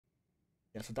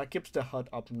Yeah, so that keeps the HUD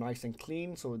up nice and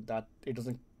clean so that it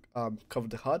doesn't cover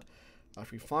the HUD. That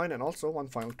should be fine. And also one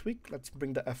final tweak. Let's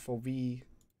bring the FOV.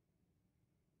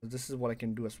 This is what I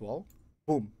can do as well.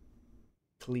 Boom.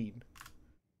 Clean.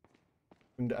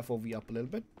 Bring the FOV up a little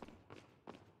bit.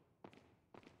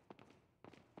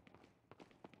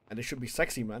 And it should be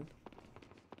sexy, man.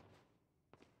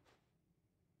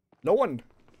 No one.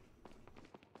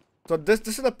 So this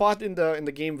is the part in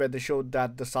the game where they showed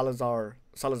that the Salazar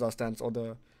stance, or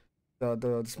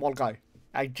the small guy.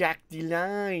 I jacked the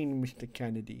line, Mr.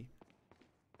 Kennedy.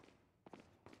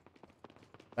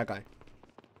 That guy.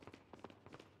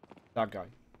 That guy.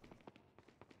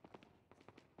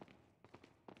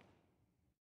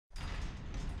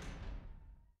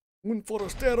 Un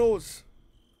forasteros.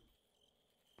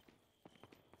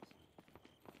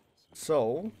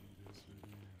 So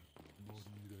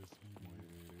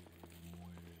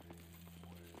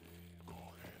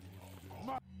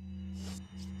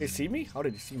he see me? How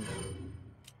did he see me?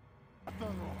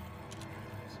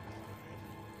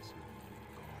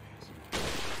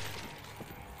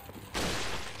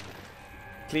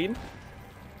 Clean.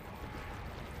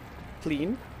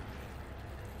 Clean.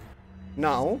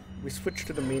 Now we switch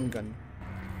to the main gun.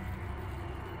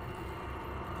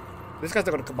 These guys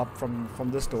are gonna come up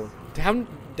from this door.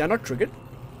 They're not triggered.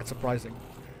 That's surprising.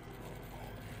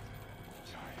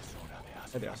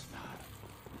 There they are.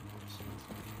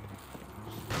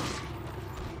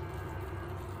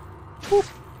 Boop,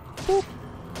 boop,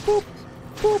 boop,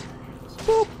 boop,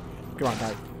 boop. Come on,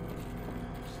 die.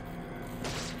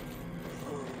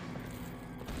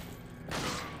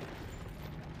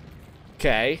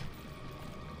 Okay.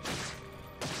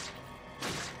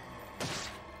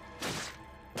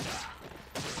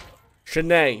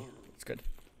 Shanae. It's good.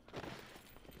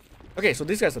 Okay, so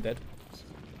these guys are dead.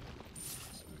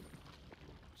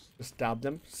 Just stab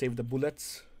them. Save the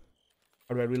bullets.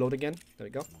 How do I reload again? There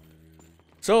we go.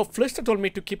 So Flister told me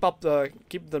to keep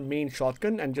the main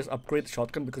shotgun and just upgrade the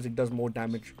shotgun because it does more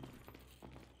damage.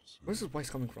 Where's this voice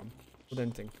coming from? Or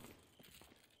anything?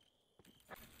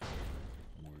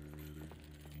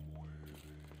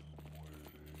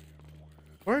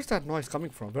 Where is that noise coming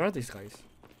from? Where are these guys?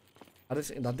 Are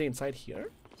they inside here?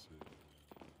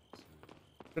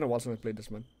 It's been a while since I played this,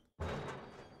 man.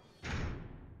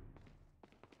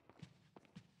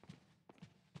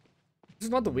 This is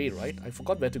not the way, right? I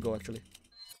forgot where to go, actually.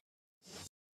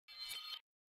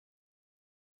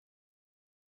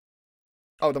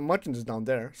 Oh, the merchant is down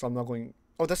there, so I'm not going...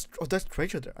 Oh, that's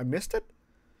treasure there. I missed it?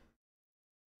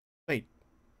 Wait.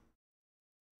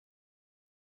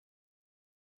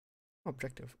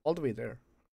 Objective. All the way there.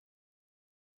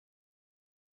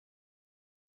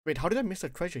 Wait, how did I miss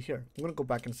that treasure here? I'm gonna go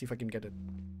back and see if I can get it.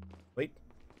 Wait.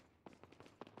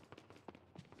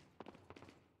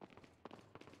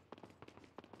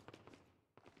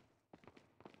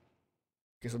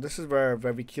 Okay, so this is where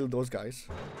we kill those guys.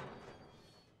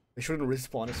 They shouldn't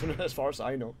respawn as far as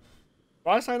I know. As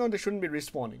far as I know, they shouldn't be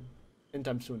respawning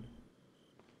anytime soon.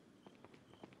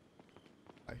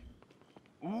 Hi.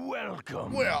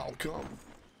 Welcome. Welcome.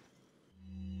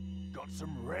 Got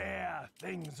some rare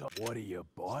things. What are you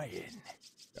buying?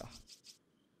 Yeah.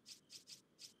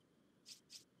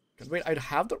 Wait, I'd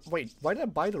have the... Wait, why did I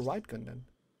buy the right gun then?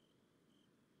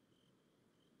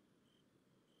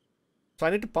 So I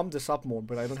need to pump this up more,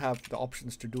 but I don't have the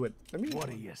options to do it. Let me... What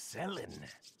are you selling?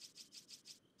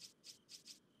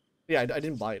 Yeah, I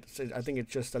didn't buy it. So I think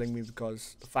it's just telling me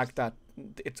because the fact that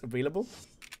it's available.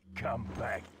 Come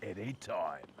back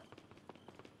anytime.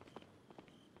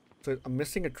 So I'm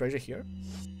missing a treasure here.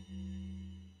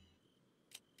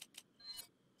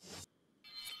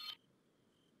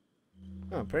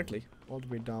 Oh, apparently. All the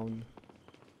way down.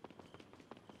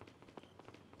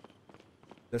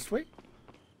 This way?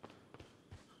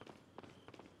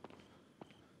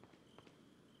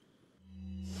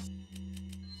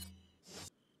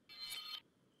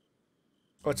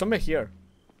 Oh, it's somewhere here.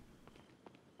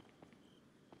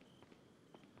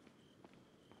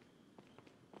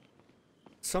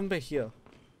 Somewhere here.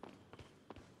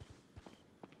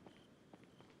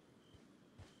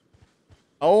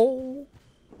 Oh,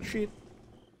 shit.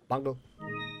 Bungle.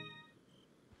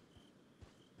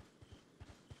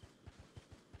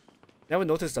 Never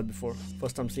noticed that before.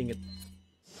 First time seeing it.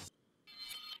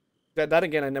 That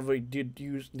again, I never did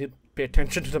pay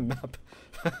attention to the map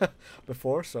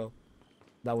before, so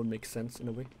that would make sense in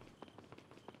a way.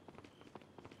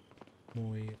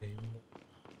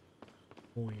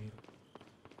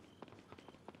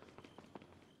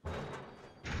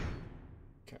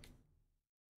 Okay.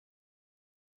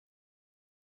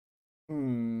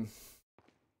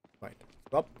 Right.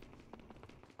 Up.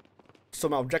 so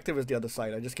my objective is the other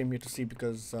side. I just came here to see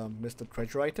because missed the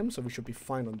treasure item, so we should be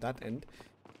fine on that end.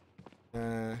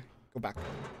 Go back.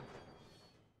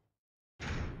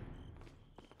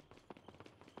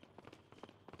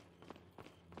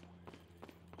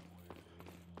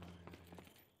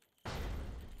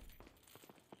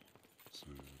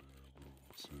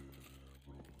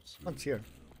 What's here?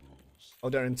 Oh,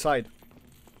 they're inside.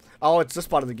 Oh, it's this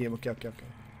part of the game. Okay, okay, okay.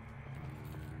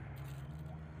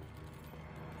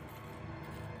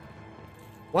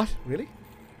 What? Really?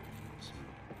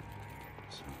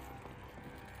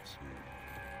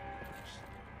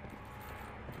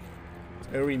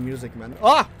 Eerie music, man.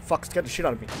 Ah! Fuck, scared the shit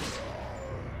out of me.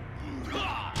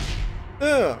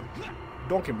 Ugh!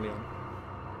 Don't kill me, Leon.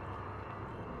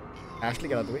 Ashley,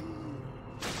 get out of the way.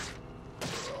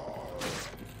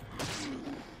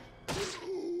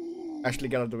 Ashley,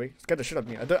 get out of the way. Scared the shit out of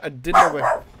me. I didn't know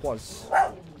where it was.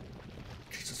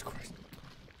 Jesus Christ.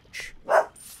 Shh.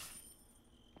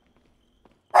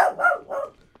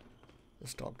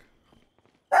 This dog.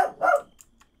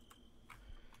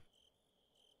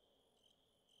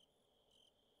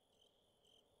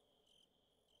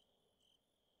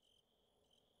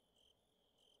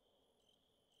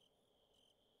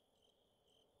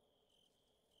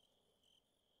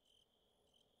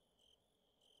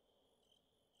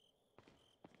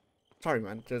 Sorry,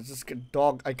 man. There's this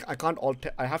dog. I can't alt.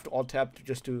 I have to alt tab to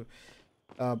just to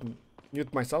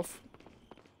mute myself.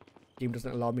 Game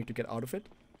doesn't allow me to get out of it.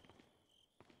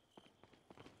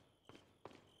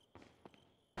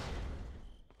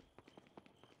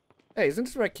 Hey, isn't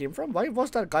this where I came from? Why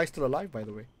was that guy still alive, by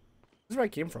the way? This is where I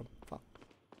came from. Fuck.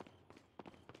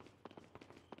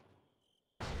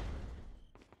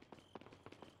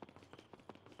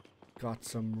 Got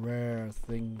some rare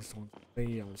things on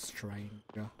sale,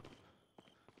 stranger.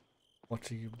 What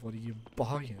are you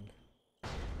buying?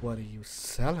 What are you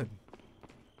selling?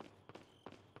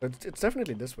 It's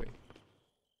definitely this way.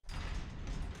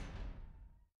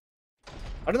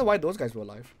 I don't know why those guys were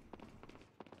alive.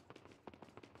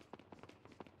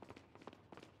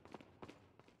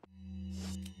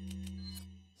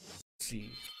 Let's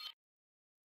see.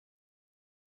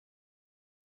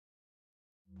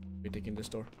 We're taking this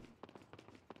door.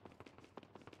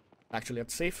 Actually,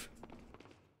 that's safe.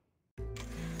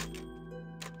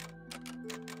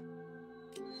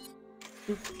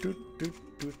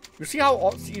 You see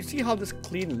how this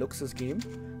clean looks, this game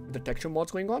with the texture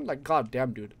mods going on? Like, god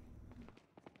damn, dude.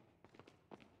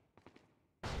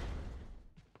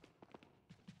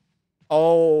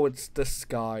 Oh, it's this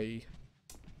guy.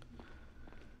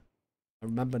 I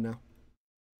remember now.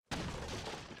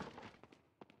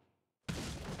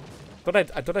 I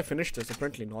thought I finished this.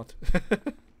 Apparently not.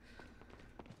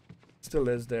 Still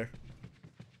is there.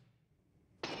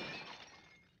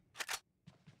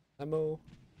 Ammo.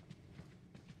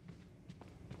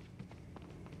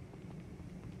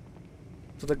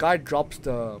 So the guy drops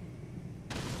the...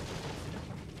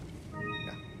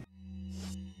 Yeah.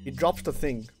 He drops the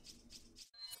thing.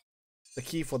 The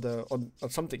key for the... or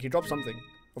something. He drops something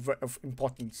of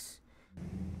importance.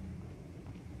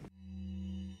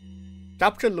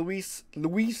 Capture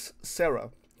Louise Sarah.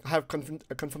 I have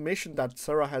a confirmation that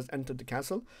Sarah has entered the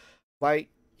castle. Why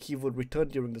he would return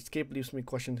during the escape leaves me to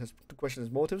question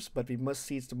his motives, but we must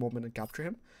seize the moment and capture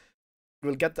him. We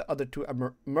will get the other two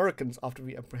Americans after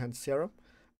we apprehend Sarah.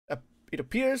 It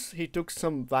appears he took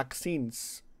some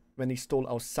vaccines when he stole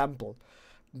our sample.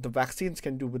 The vaccines we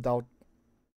can do without,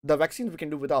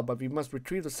 but we must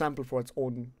retrieve the sample for its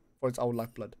our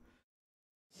lifeblood.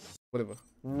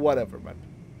 Whatever, man.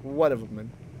 Whatever,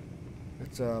 man.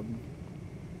 It's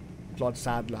Claude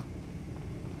Sadler.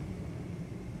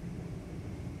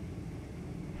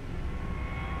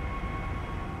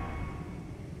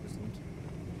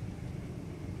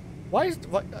 Why is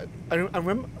I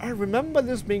remember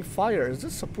this being fire. Is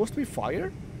this supposed to be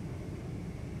fire?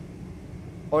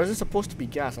 Or is it supposed to be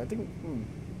gas? I think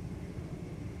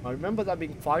I remember that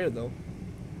being fire though.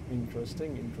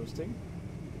 Interesting.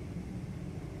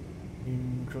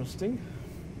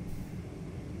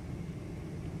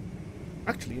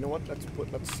 Actually, you know what? Let's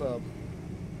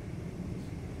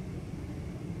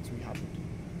rehab it.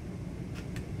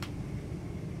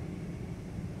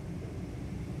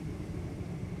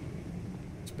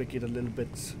 Let's make it a little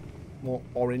bit more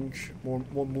orange,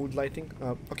 more mood lighting.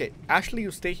 Okay, Ashley,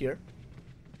 you stay here.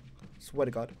 Swear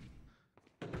to God.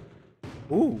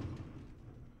 Ooh.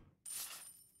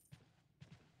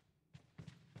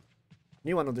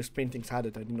 Knew one of these paintings had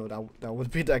it. I didn't know that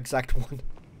would be the exact one.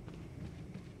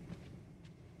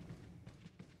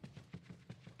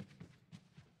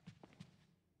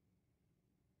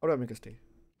 How do I make a stay?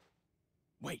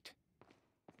 Wait.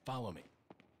 Follow me.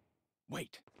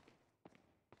 Wait.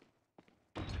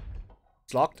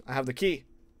 It's locked. I have the key.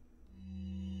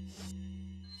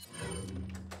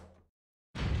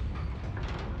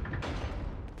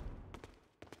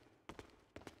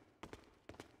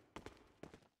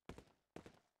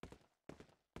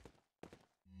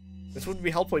 This would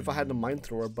be helpful if I had the mine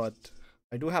thrower, but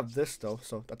I do have this though,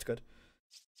 so that's good.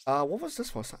 What was this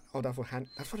for? Oh, that's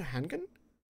for the handgun?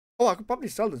 Oh, I could probably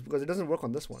sell this because it doesn't work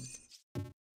on this one.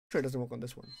 Sure, it doesn't work on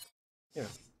this one. Yeah.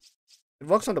 It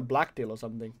works on the blacktail or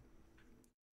something.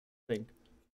 Thing.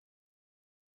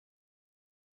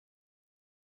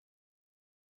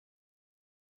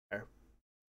 There.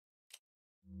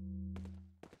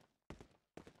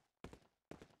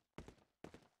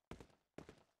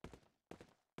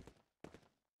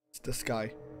 It's this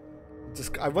guy.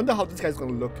 I wonder how this guy's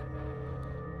gonna look.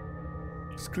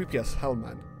 It's creepy as hell,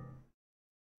 man.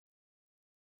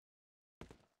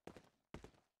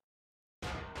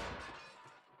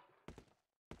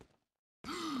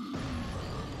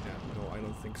 Yeah, no, I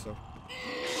don't think so.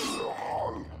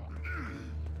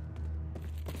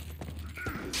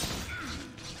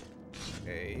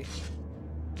 Okay.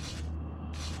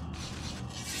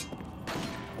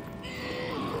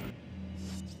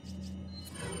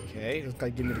 Okay, this guy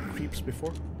gave me the creeps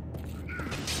before.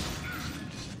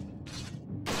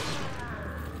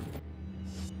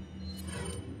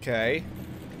 Okay.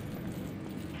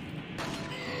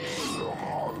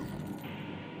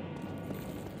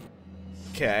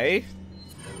 Okay.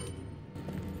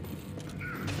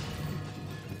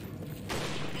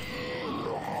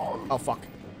 Oh fuck.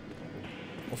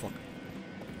 Oh fuck.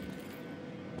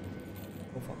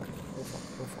 Oh fuck. Oh fuck.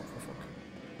 Oh fuck. Oh fuck.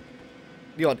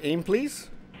 Leon, aim please.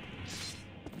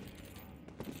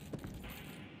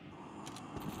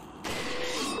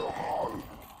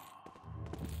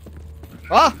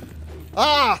 Ah!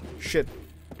 Ah! Shit.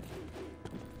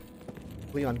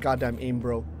 Leon, goddamn aim,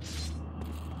 bro.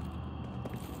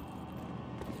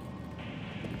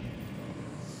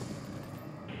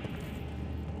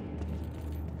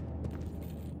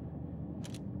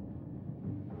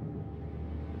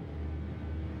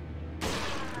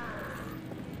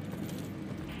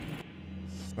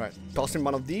 Right, toss him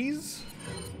one of these.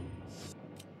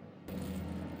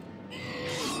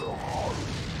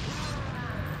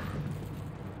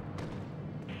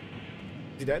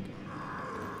 Is he dead?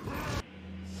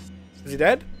 Is he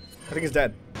dead? I think he's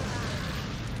dead.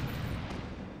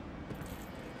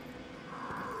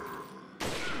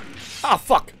 Ah,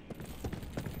 fuck!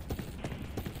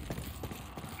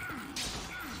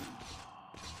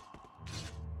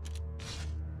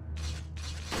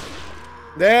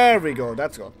 There we go,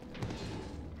 that's good.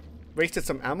 Wasted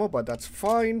some ammo, but that's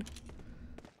fine.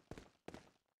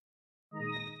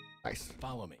 Nice.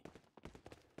 Follow me.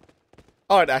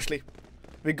 Alright, Ashley.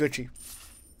 We Gucci.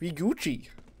 We Gucci.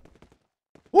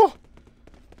 Whoa!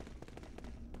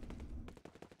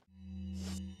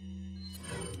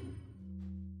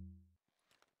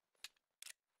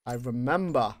 I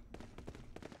remember.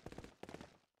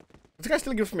 This guy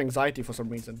still gives me anxiety for some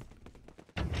reason.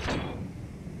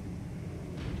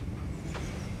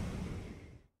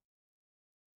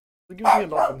 It gives me a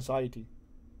lot of anxiety.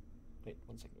 Wait,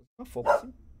 1 second. It's not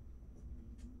focusing.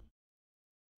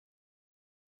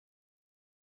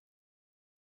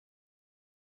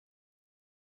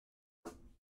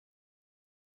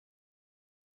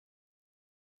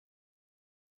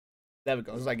 There we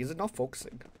go. I was like, is it not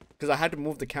focusing? Because I had to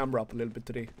move the camera up a little bit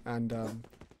today and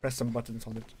press some buttons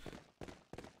on it.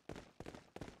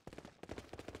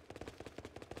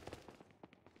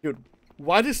 Dude,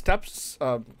 why the steps?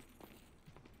 One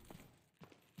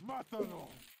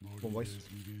voice.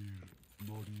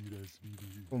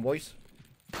 One voice.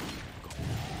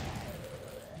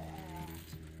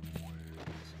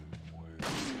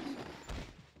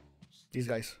 These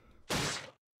guys.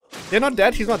 They're not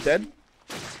dead. He's not dead.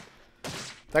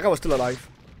 That guy was still alive.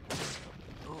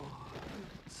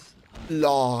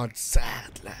 Lord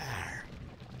Sadler.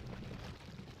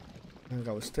 That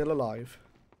guy was still alive.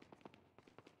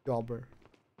 Jobber.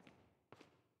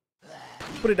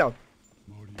 Put it down.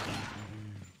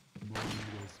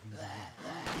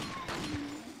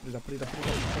 Put it up, put it up, put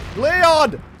it up.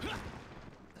 Leon!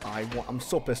 I'm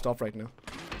so pissed off right now.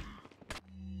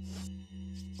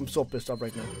 I'm so pissed off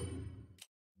right now.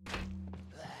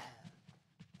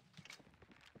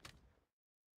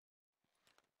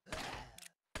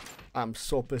 I'm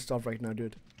so pissed off right now,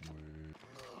 dude.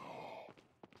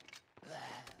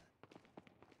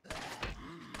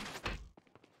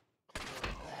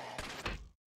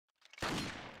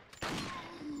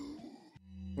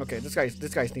 Okay, these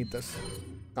guys need this.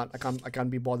 I can't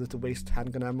be bothered to waste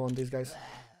handgun ammo on these guys.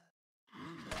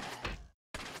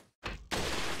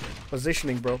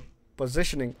 Positioning, bro.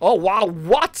 Positioning. Oh, wow.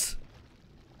 What?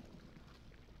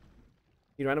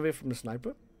 He ran away from the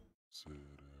sniper?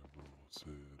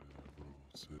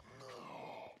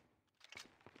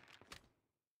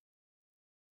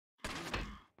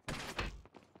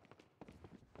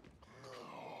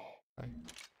 Okay.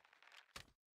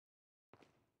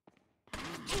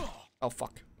 Oh,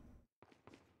 fuck.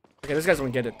 Okay, this guy's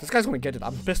gonna get it. This guy's gonna get it.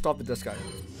 I'm pissed off with this guy.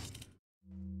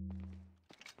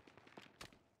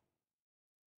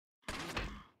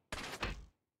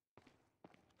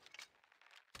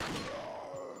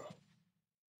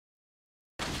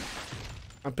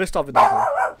 I'm pissed off with that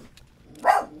guy.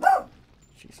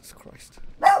 Jesus Christ.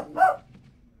 Oh my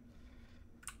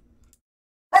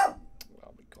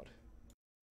god.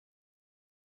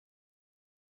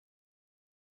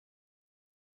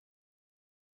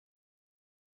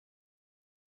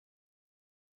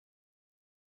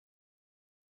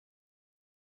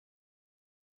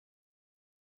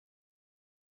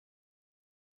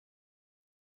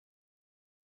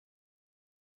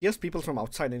 Yes, people from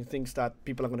outside and he thinks that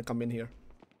people are gonna come in here.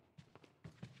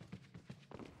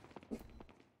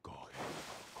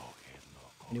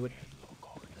 Knew it.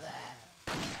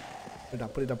 Put it down,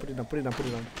 put it down, put it down, put it down, put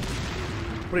it down.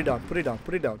 Put it down, put it down,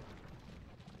 put it down.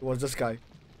 It was this guy.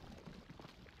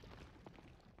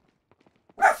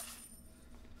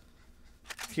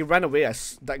 He ran away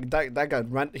as that guy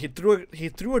ran. He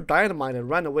threw a dynamite and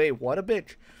ran away. What a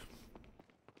bitch.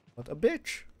 What a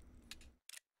bitch.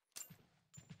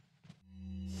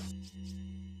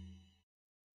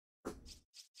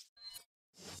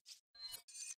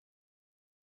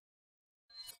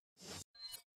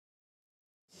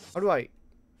 How do I?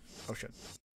 Oh shit.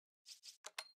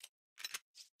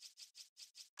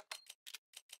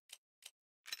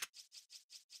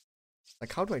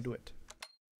 Like, how do I do it?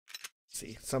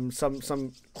 See, some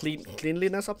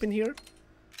cleanliness up in here.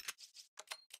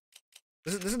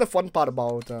 This is the fun part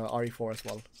about RE4 as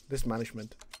well. This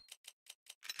management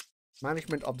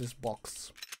of this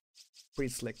box,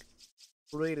 pretty slick,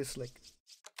 pretty slick.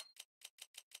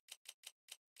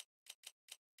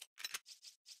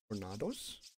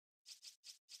 Tornadoes.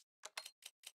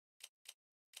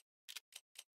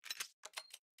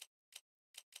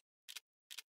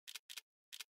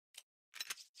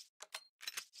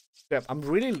 Yeah, I'm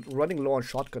really running low on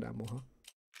shotgun ammo, huh?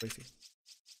 Crazy.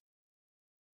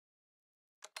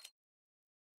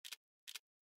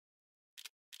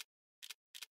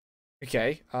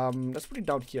 Okay, let's put it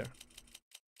down here.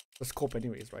 The scope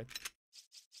anyways, right?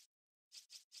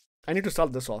 I need to sell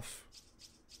this off.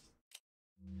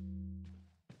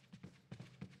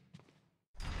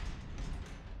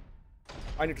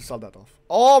 I need to sell that off.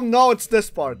 Oh no, it's this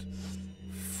part.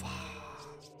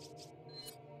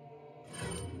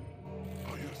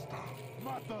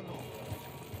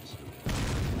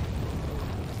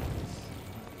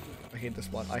 I hate this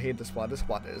spot. I hate this spot. This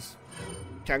spot is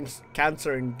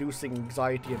cancer-inducing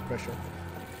anxiety and pressure.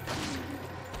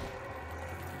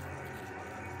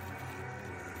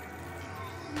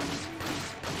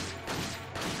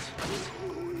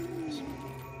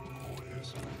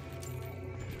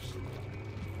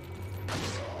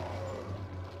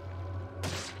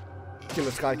 Kill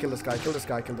this guy, kill this guy, kill this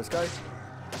guy, kill this guy.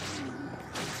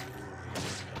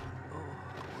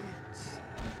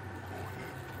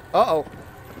 Uh-oh.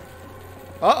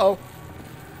 Uh-oh.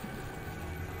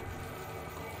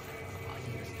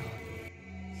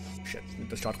 Shit, need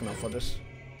the shotgun out for this.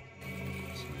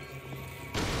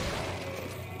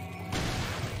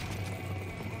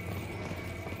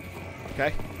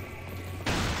 Okay.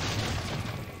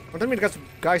 Don't tell me there's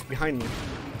guys behind me.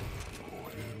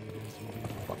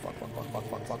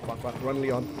 Fuck. Run,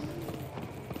 Leon.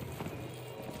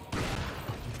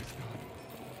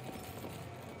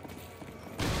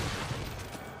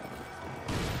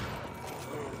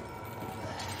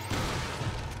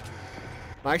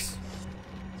 Nice.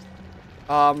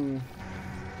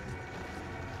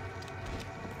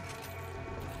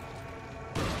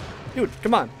 Dude,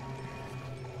 come on.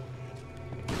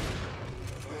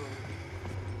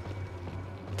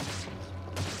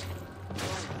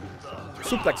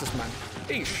 Suplex this man.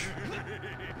 Eesh.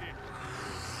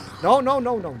 No.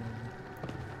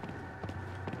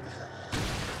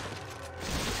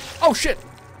 Oh shit.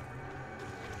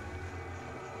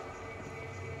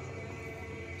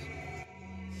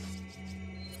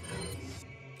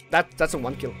 That's a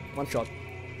one kill, one shot.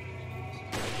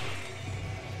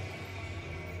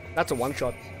 That's a one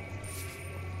shot.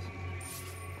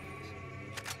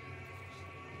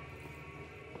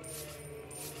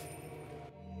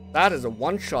 That is a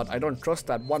one shot. I don't trust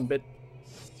that one bit.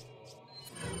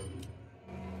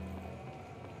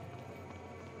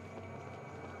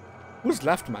 Who's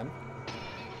left, man?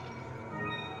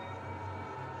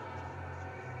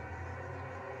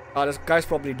 Ah, this guy's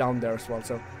probably down there as well,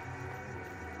 so.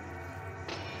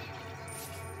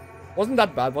 Wasn't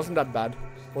that bad, wasn't that bad.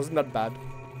 Wasn't that bad.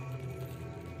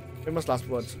 Famous last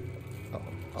words.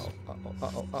 Uh-oh.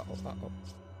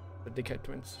 The dickhead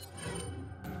twins.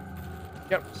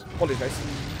 Yep, hold these guys.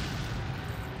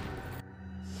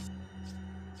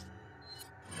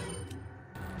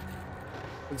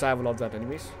 Since I have a lot of that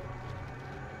enemies.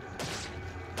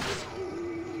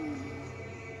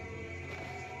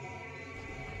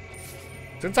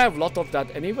 Since I have a lot of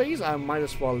that anyways, I might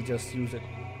as well just use it.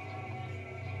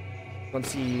 Don't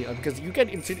see, because you get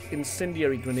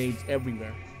incendiary grenades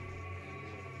everywhere.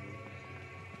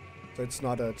 So it's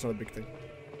not a big thing.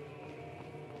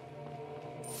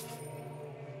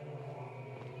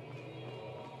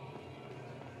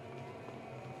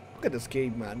 Look at this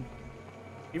game, man.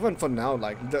 Even for now,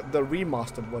 like the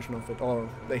remastered version of it, or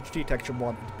the HD texture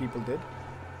mod that people did,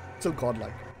 still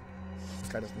godlike. This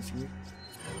guy doesn't see me.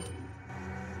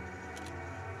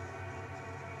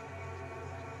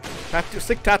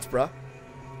 Sick tats, bruh.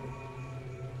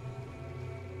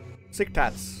 Sick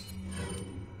tats.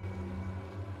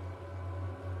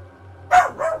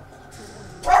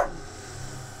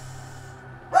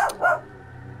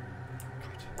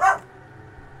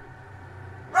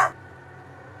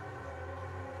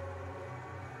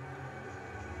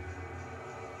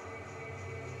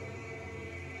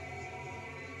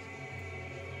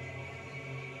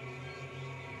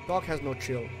 Dog has no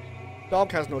chill.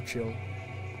 Dog has no chill.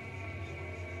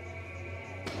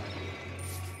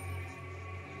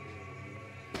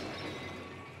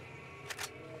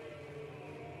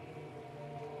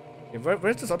 Okay,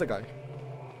 where's this other guy?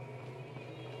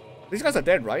 These guys are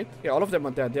dead, right? Yeah, all of them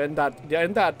are dead. They're in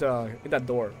that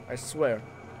door. I swear.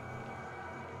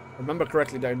 Remember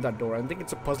correctly, they're in that door. I think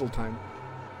it's a puzzle time.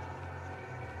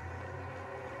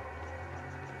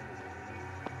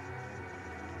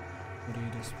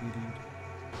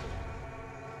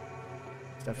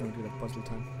 It's definitely the puzzle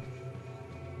time.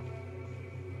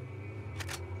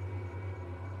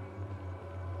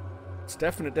 It's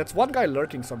definite. That's one guy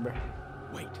lurking somewhere.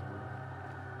 Wait.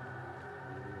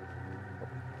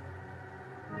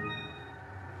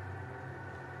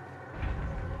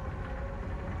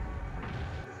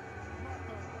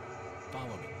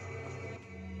 Follow me.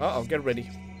 Uh-oh, get ready.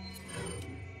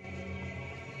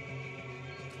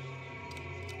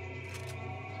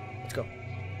 Let's go.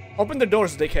 Open the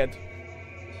doors, dickhead.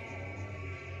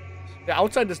 They're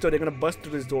outside this door. They're gonna bust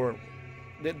through this door.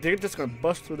 They're just gonna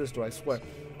bust through this door, I swear.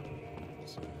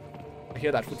 I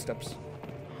hear that footsteps.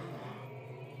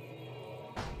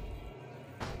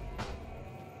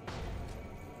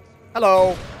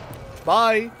 Hello.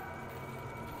 Bye.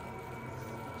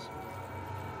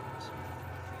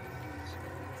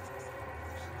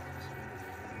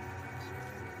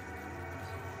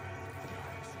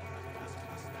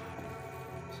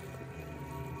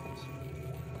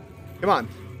 Come on.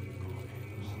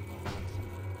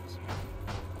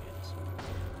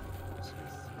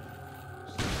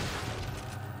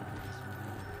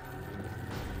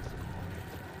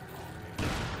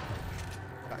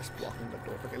 Guys blocking the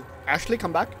door. Okay. Ashley,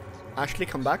 come back. Ashley,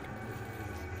 come back.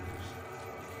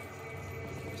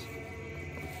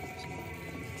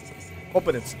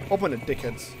 Open it. Open it,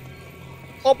 dickheads.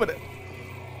 Open it.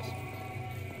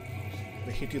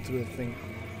 They hit you through the thing.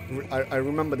 I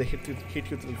remember they hit you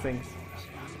through the thing.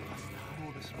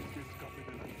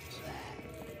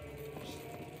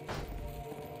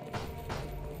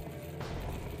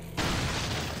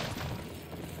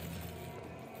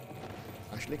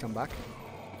 Ashley, come back. Okay.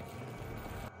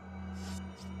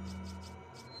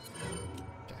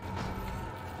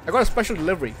 I got a special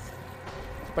delivery.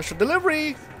 Special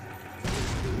delivery!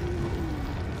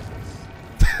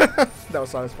 That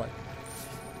was satisfying.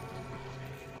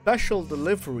 Special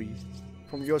delivery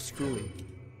from yours truly.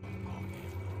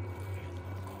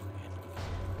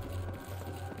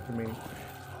 Remaining.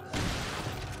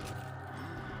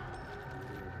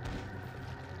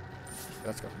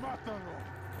 Let's go.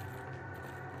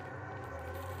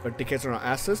 But tickets on our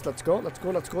asses. Let's go. Let's go.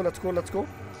 Let's go. Let's go. Let's go.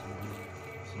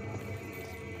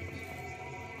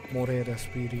 Morir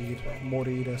spirit.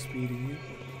 Morir spirit.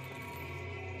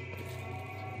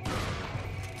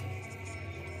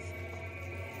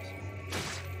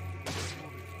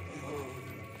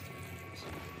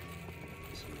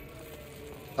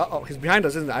 Uh-oh, he's behind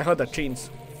us, isn't it? I heard that chains.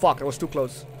 Fuck, I was too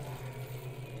close.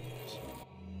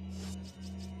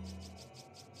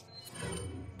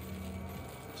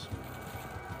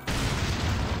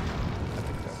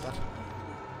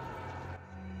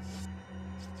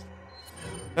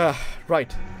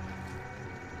 Right.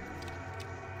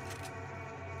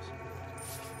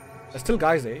 There's still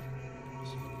guys, eh?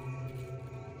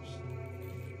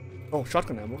 Oh,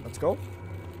 shotgun ammo. Let's go.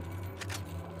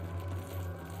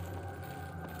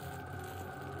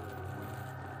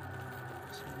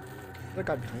 Is there a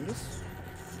guy behind us?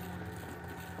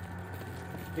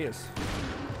 He is.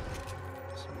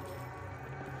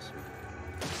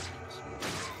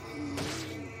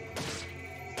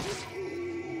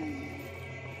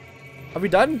 Are we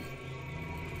done?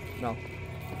 No.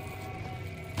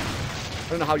 I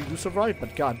don't know how you survive,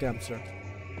 but goddamn, sir.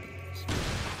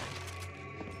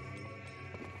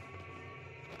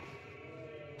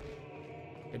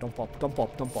 Hey, don't pop, don't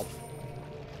pop, don't pop.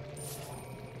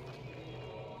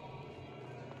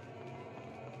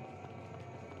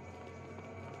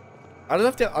 I don't know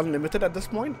if they're unlimited at this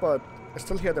point, but I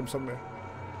still hear them somewhere.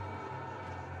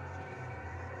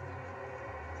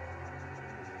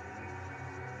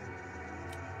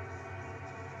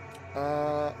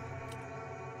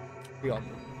 Beyond.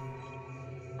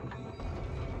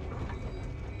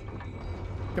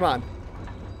 Come on.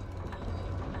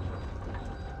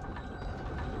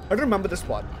 I don't remember this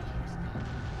one.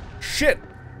 Shit!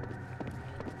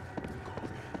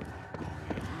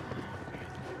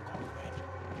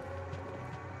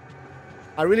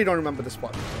 I really don't remember this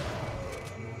one.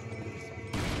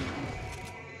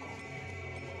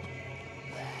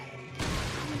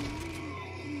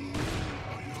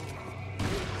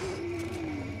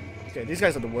 Okay, these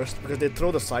guys are the worst because they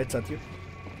throw the sights at you.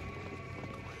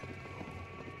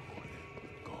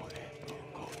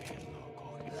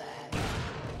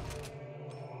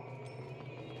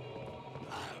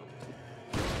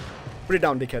 Put it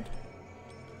down, dickhead.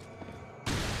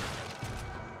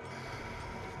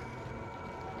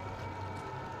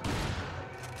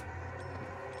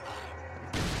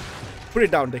 Put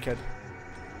it down, dickhead.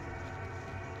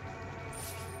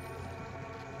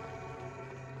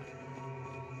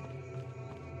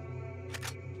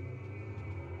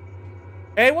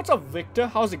 Hey, what's up, Victor?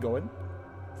 How's it going?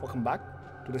 Welcome back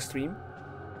to the stream.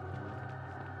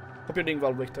 Hope you're doing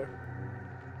well, Victor.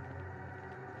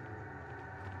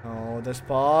 Oh, this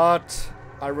part.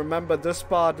 I remember this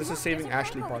part. This is saving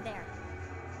Ashley part.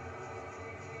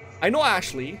 I know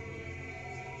Ashley.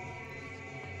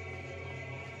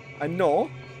 I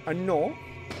know.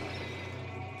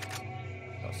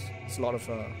 It's a lot of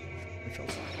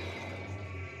rituals.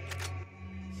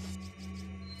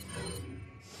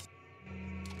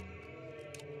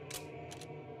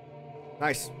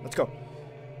 Nice. Let's go.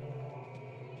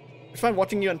 It's fun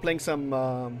watching you and playing some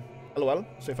LOL.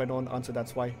 So if I don't answer,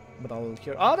 that's why. But I'll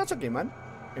hear. Ah, that's okay, man.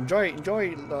 Enjoy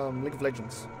League of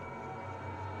Legends.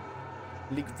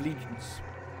 League of Legends.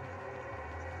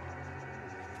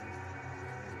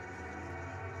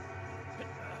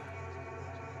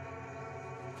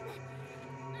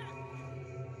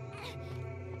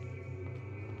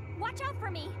 Watch out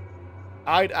for me.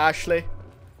 Alright, Ashley.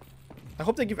 I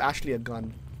hope they give Ashley a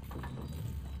gun.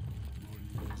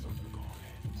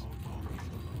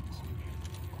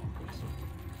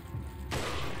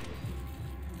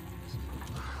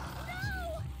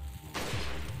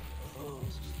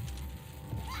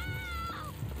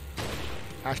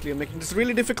 Ashley, you're making this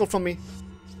really difficult for me.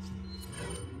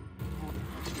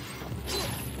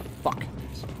 Fuck.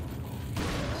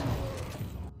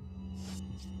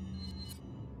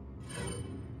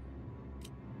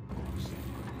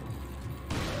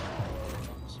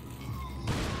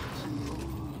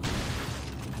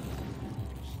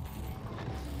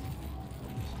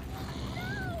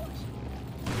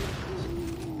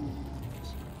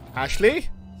 Ashley?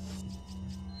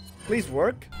 Please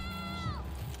work.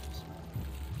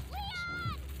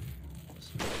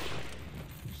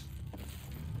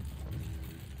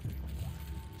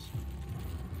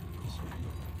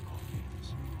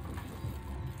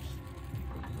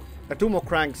 There are two more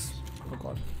cranks. Oh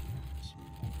god.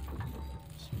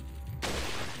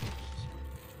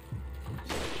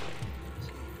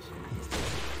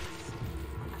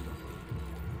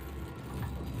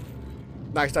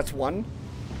 Nice, that's one.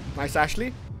 Nice,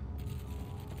 Ashley.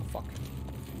 Fuck.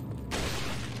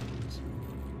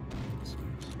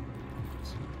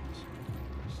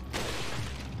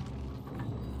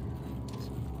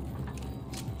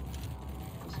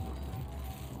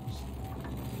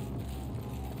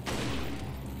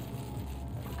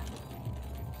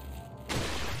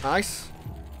 Nice.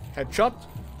 Headshot.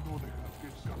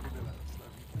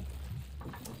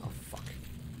 Oh, fuck.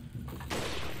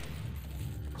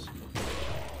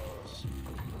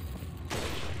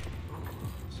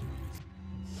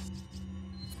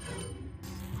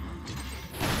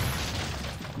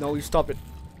 No, you stop it.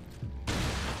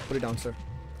 Put it down, sir.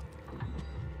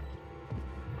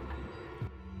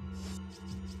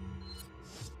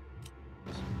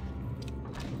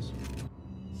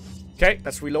 Okay,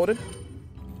 that's reloaded.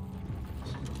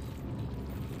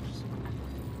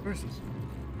 Where is he?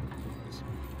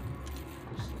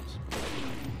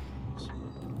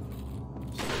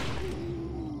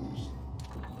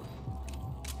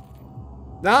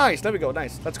 Nice, there we go,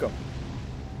 nice. Let's go.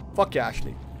 Fuck yeah,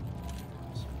 Ashley.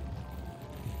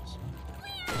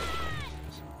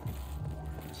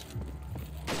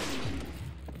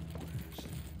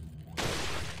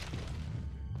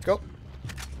 Let's go.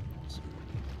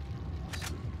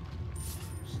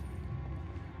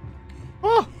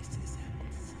 Oh!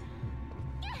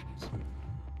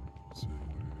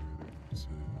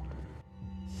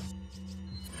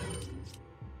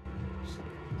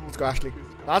 Let's go, Ashley.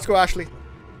 Let's go, Ashley.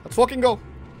 Let's fucking go.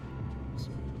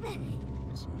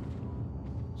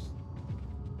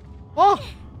 Oh!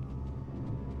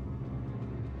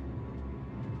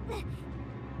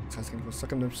 This guy's gonna go suck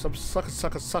them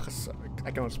suck. I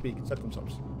cannot speak. Suck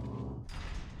themselves.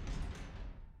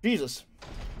 Jesus.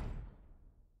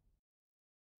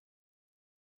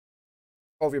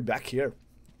 Oh, we're back here.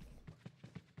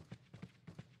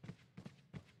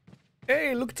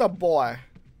 Hey, look, it's a boy.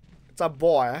 It's a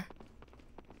boy.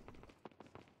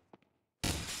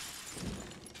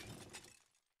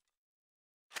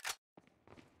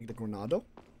 The Granado.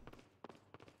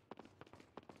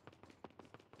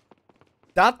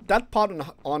 That part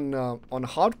on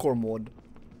hardcore mode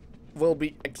will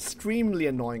be extremely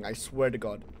annoying. I swear to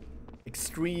God,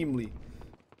 extremely.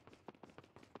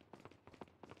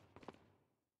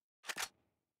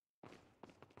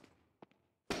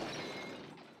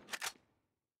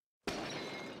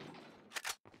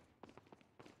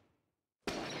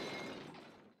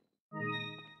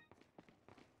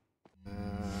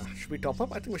 Should we top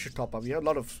up? I think we should top up. We have a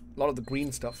lot of the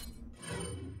green stuff.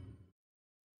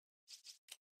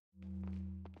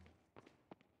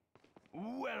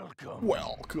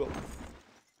 Welcome.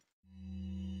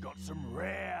 Got some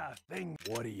rare things.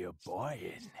 What are you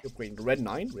buying? You're playing the red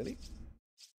 9, really?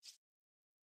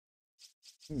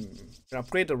 Can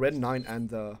upgrade the red 9 and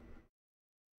the. What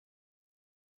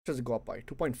does it go up by?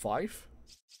 2.5.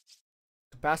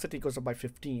 Capacity goes up by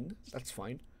 15. That's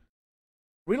fine.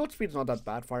 Reload speed is not that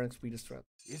bad. Firing speed is threat.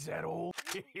 Is that all?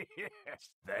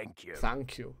 Thank you.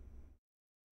 Thank you.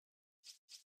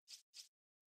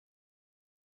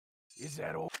 Is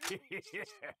that all?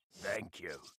 Thank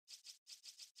you.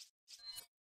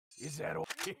 Is that all?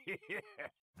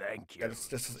 Thank you. Let's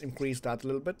just increase that a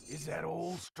little bit. Is that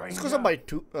all, stranger? This goes up by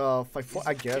 4.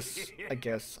 I guess.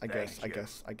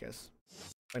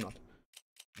 Why not?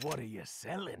 What are you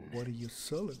selling? What are you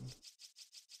selling?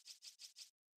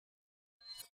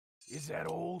 Is that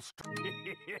all?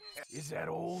 Is that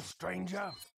all,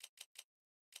 stranger?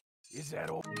 Is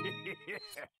that all?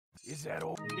 Is that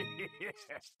all?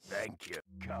 Thank you.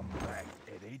 Come back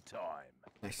anytime.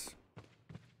 Nice.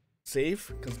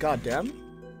 Save, cause goddamn.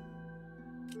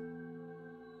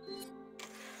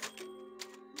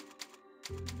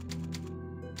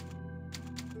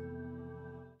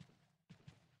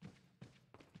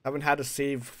 Haven't had a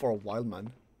save for a while,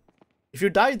 man. If you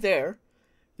die there,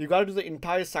 you gotta do the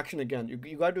entire section again.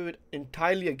 You gotta do it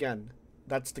entirely again.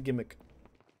 That's the gimmick.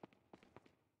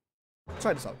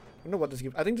 Try this out. I don't know what this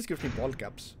gives. I think this gives me bottle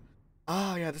caps.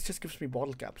 Ah, yeah, this just gives me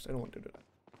bottle caps. I don't want to do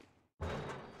that.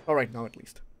 Alright, now at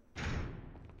least.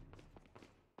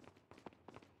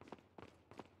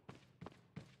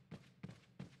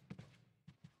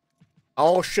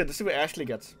 Oh shit, this is where Ashley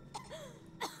gets.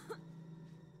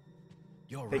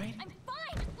 You're right. I'm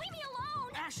fine. Leave me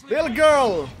alone. Ashley. Little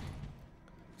girl!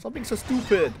 Stop being so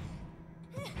stupid.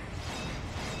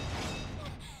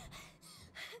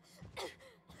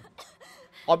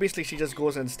 Obviously, she just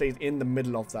goes and stays in the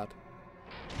middle of that.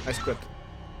 Nice script.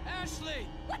 Ashley.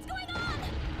 What's going on?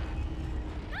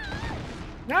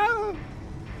 No!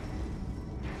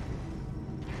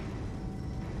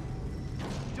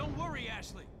 Don't worry,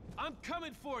 Ashley. I'm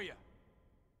coming for you.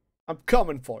 I'm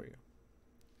coming for you.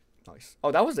 Nice.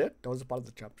 Oh, that was it? That was a part of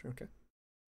the chapter. Okay.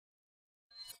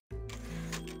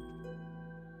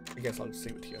 I guess I'll just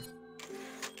save it here.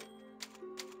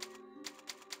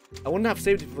 I wouldn't have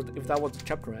saved it if that was the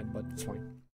chapter end, but it's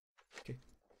fine. Okay.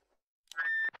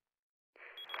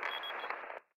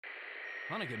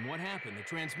 Hunnigan, what happened? The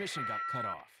transmission got cut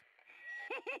off.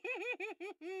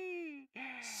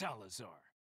 Salazar.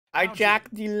 I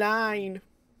jacked the line.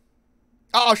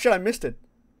 Oh shit, I missed it.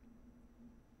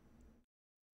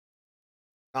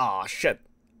 Oh shit.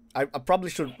 I probably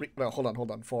should well, hold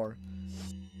on for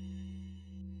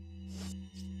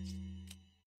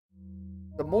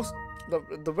the most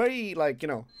the very, like, you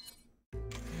know,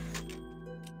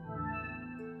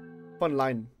 fun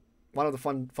line one of the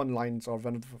fun lines, or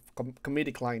one of the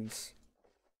comedic lines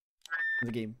in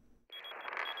the game.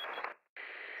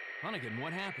 Hunnigan,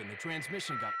 what happened? The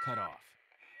transmission got cut off.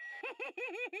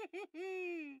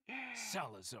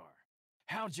 Salazar,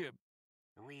 how'd you...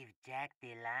 We've jacked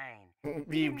the line.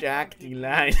 We've jacked the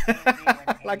line.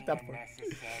 I Like that one.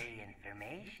 Unnecessary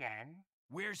information.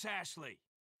 Where's Ashley?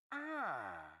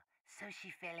 Ah, so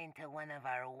she fell into one of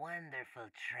our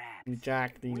wonderful traps. We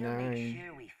jacked the We'll line. make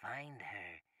sure we find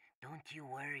her. Don't you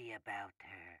worry about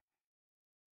her.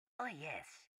 Oh yes,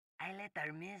 I let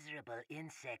our miserable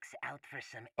insects out for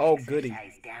some Oh, exercise goody.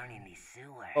 down in the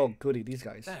sewer. Oh, goody, these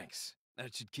guys. Thanks.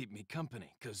 That should keep me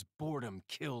company, 'cause boredom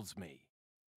kills me.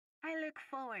 I look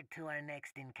forward to our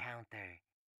next encounter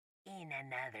in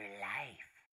another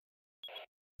life.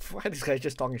 Why are these guys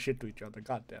just talking shit to each other?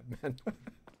 God damn, man.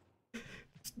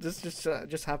 This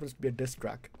just happens to be a diss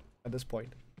track at this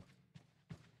point.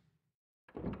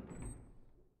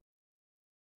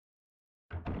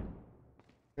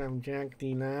 I'm Jack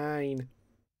D9.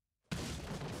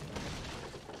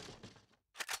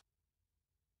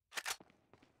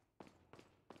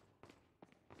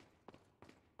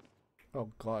 Oh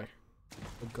god.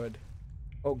 Oh good.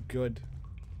 Oh good.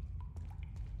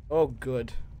 Oh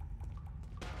good.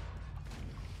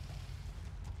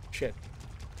 Shit.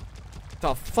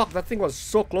 The fuck? That thing was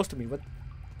so close to me. What?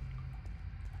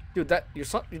 Dude, that you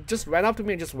saw? It just ran up to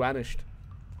me and just vanished.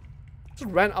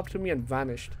 Just ran up to me and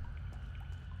vanished.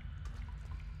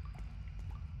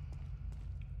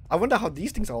 I wonder how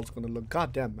these things are also gonna look.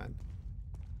 God damn, man.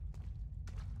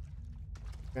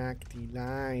 Back the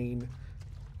line.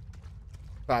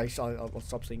 I'll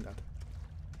stop saying that.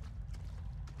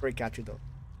 Very catchy though.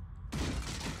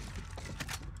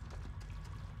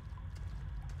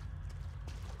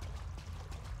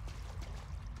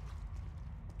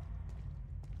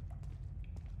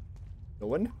 No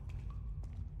one?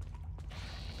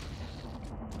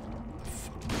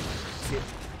 Shit.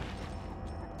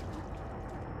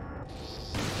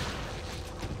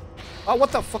 Oh,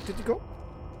 what the fuck did you go?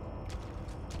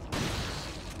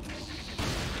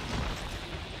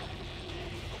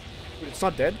 Wait, it's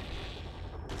not dead?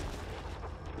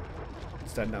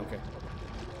 It's dead now, okay.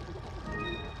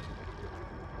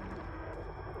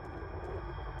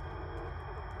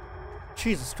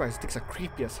 Jesus Christ, things are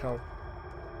creepy as hell.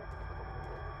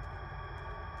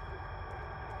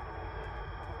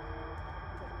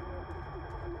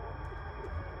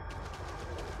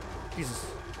 Jesus.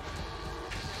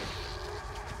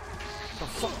 The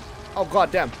fuck? Oh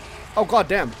god damn. Oh god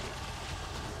damn.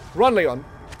 Run, Leon.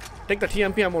 Take the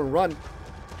TMP ammo and run.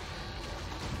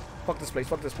 Fuck this place,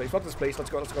 fuck this place, fuck this place.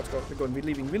 Let's go, let's go, let's go. We're going, we're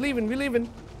leaving, we're leaving, we're leaving.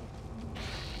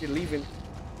 We're leaving.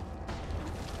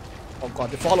 Oh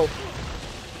god, they follow.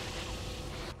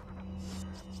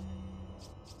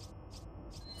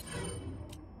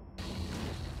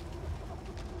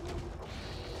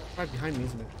 Right behind me,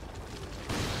 isn't it?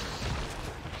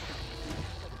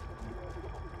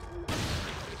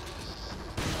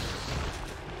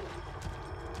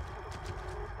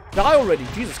 Die already!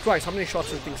 Jesus Christ, how many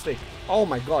shots do things take? Oh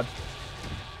my god.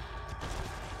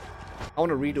 I want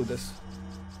to redo this.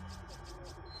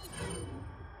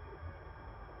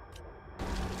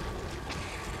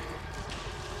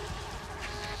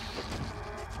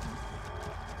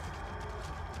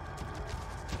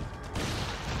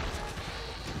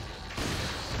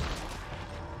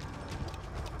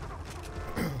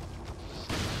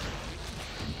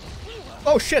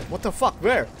 Oh shit, what the fuck?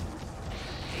 Where?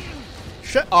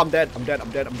 Shit. Oh, I'm dead. I'm dead. I'm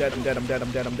dead. I'm dead. I'm dead. I'm dead.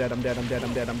 I'm dead. I'm dead. I'm dead. I'm dead.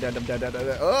 I'm dead. I'm dead. I'm dead. I'm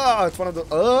dead. Oh, it's one of the.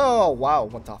 Oh, wow.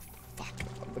 What the fuck?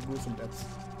 One of the gruesome deaths.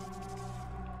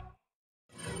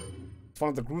 It's one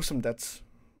of the gruesome deaths.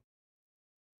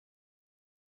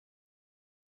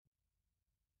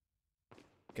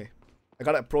 Okay. I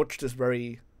gotta approach this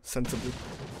very sensibly.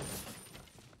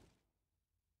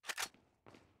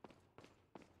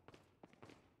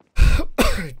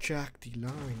 Jack the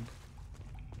line.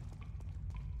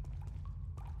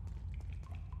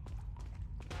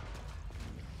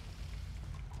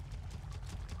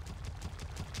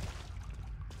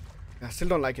 I still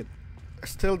don't like it. I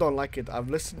still don't like it. I've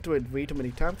listened to it way too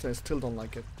many times and I still don't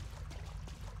like it.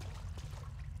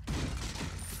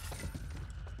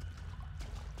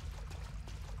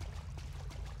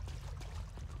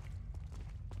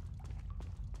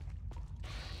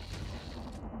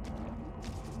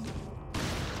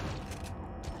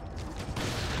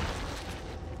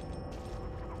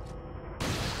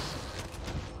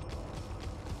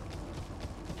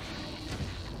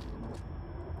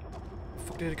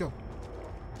 Where did it go?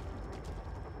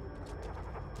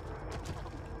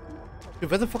 Dude,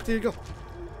 where the fuck did it go?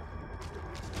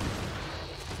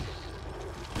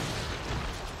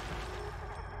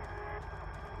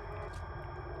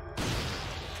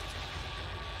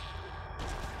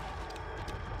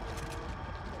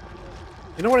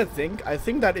 You know what I think? I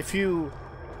think that if you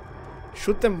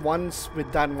shoot them once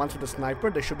with that and once with the sniper,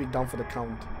 they should be down for the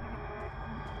count.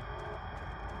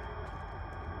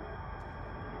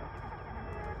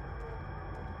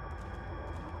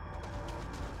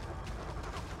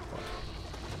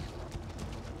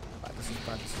 This is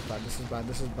bad, this is bad, this is bad,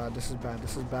 this is bad, this is bad,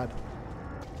 this is bad.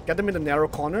 Get them in the narrow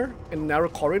corner, in the narrow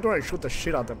corridor, and shoot the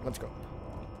shit out of them. Let's go.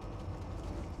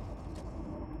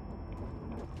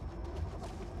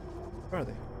 Where are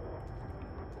they?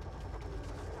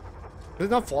 Does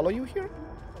it not follow you here?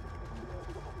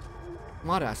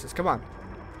 Mud asses, come on.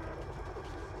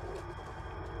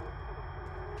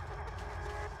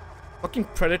 Fucking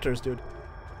predators, dude.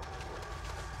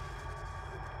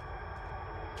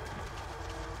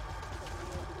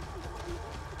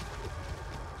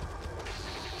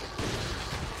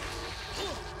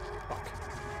 Fuck.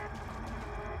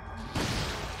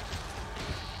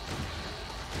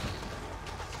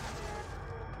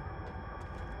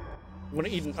 I'm gonna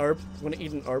eat an herb. I'm gonna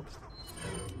eat an herb.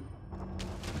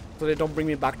 So they don't bring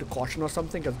me back to caution or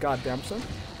something, because goddamn son.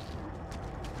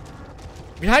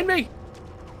 Behind me!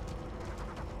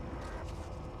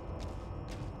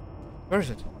 Where is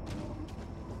it?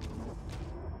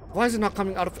 Why is it not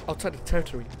coming out of outside the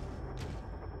territory?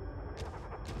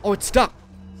 Oh, it's stuck!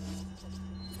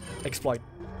 Exploit.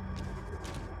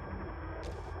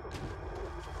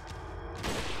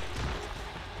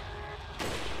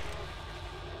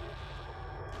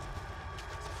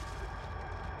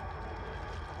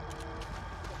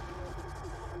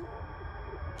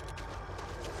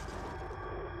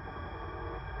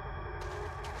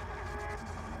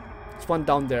 There's one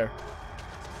down there.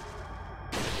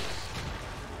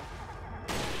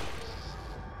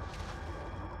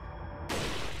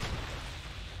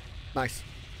 Nice.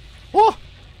 Oh!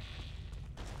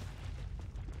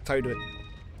 That's how you do it.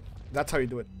 That's how you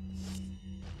do it.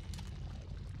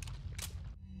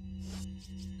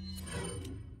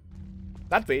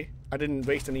 That way, I didn't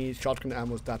waste any shotgun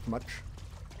ammo that much.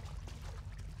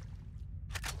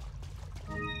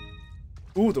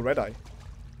 Ooh, the red eye.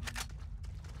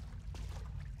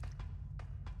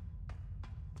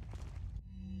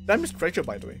 Did I miss treasure,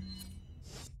 by the way?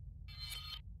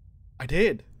 I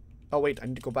did. Oh wait, I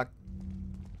need to go back.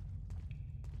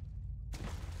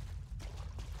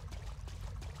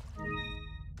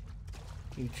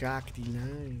 Jack the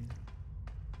line.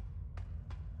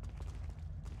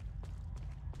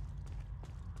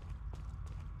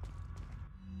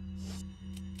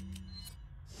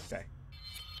 Okay.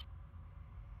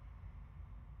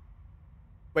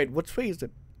 Wait, which way is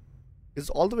it? Is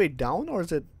it all the way down or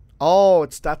is it? Oh,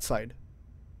 it's that side.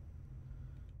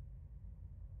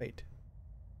 Wait.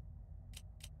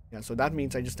 Yeah, so that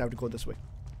means I just have to go this way.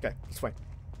 Okay, that's fine.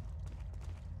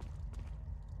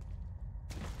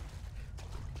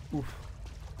 Oof.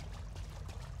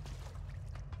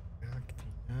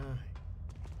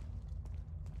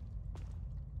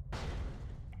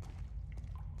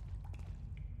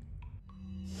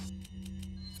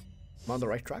 I'm on the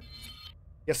right track?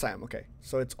 Yes, I am. Okay,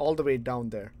 so it's all the way down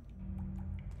there.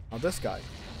 Now this guy.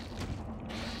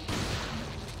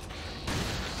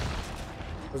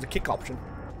 There's a kick option.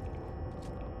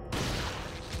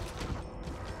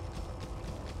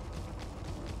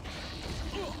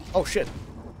 Oh shit.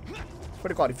 Swear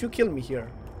to God, if you kill me here.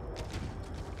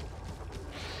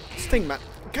 This thing, man.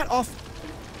 Get off!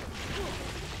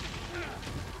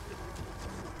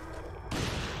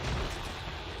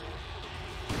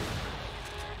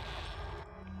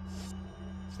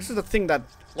 This is the thing that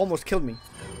almost killed me.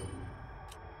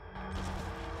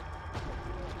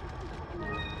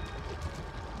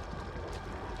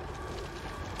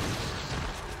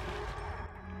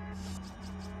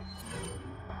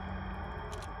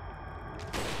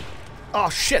 Oh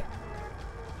shit!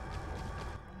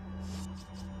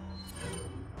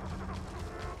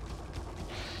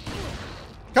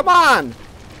 Come on!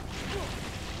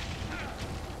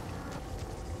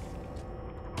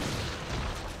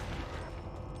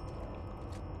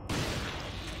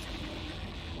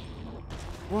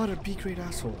 What a B-grade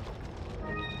asshole.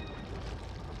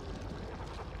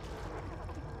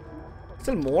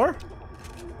 Still more?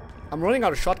 I'm running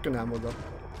out of shotgun ammo though.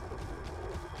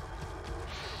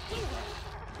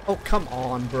 Oh, come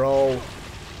on, bro.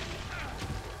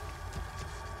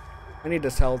 I need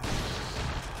this health.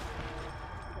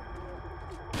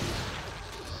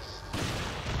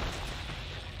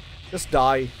 Just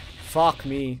die. Fuck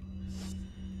me.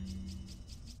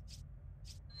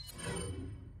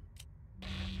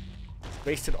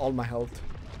 Wasted all my health.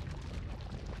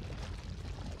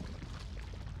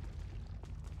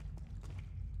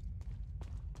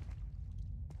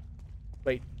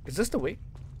 Wait, is this the way?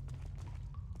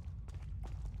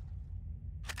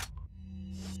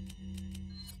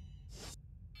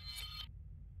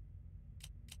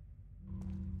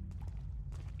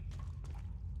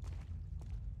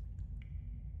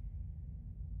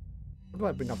 How do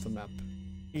I bring up the map?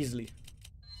 Easily.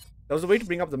 There was a way to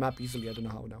bring up the map easily. I don't know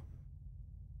how now.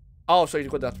 Oh, so you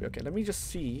go that way. Okay, let me just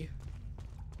see.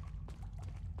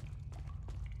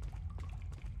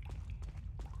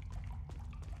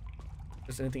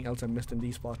 Is there anything else I missed in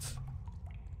these spots?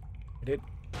 I did.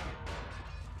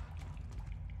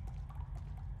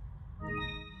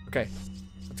 Okay,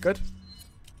 that's good.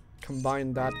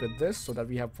 Combine that with this so that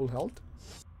we have full health.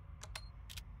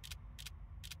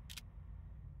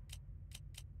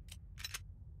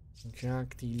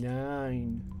 Jack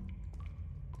D9.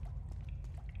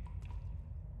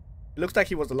 It looks like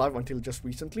he was alive until just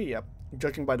recently. Yep.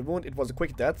 Judging by the wound, it was a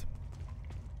quick death.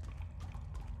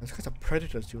 These guys are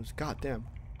predators, dudes. God damn.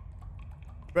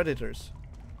 Predators.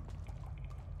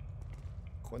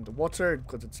 Go in the water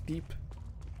because it's deep.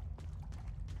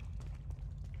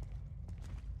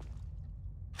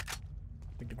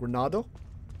 Like the Granado.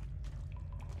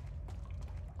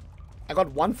 I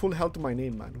got 1 full health to my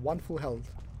name, man. 1 full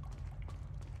health.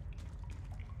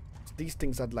 It's these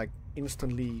things that like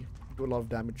instantly do a lot of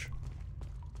damage.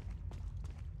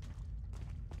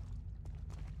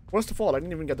 First of all, I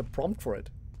didn't even get the prompt for it.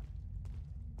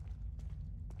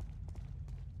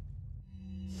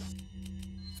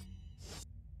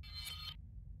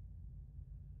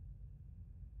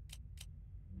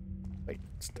 Wait,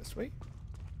 it's this way?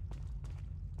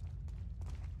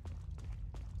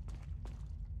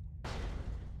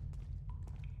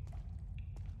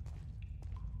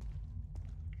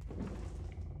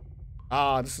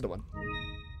 Ah, this is the one.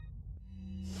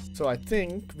 So I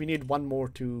think we need 1 more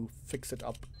to fix it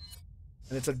up.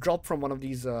 And it's a drop from one of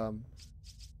these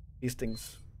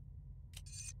things.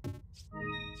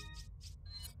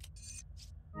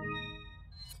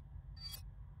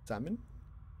 Salmon?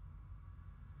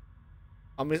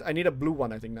 I need a blue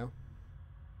one, I think, now.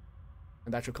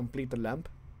 And that should complete the lamp.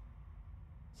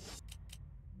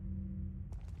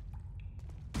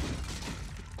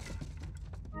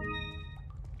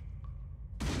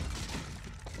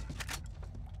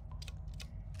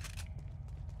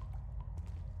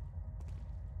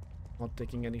 Not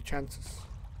taking any chances.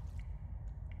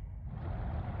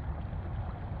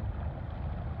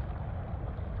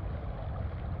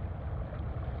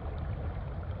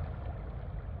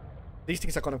 These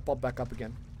things are gonna pop back up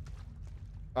again.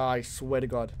 I swear to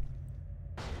God.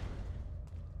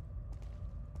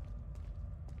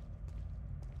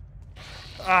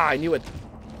 Ah, I knew it.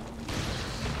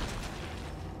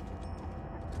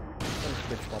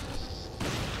 Bitch pop.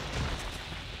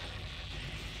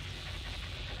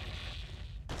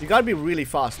 You gotta be really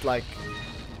fast, like.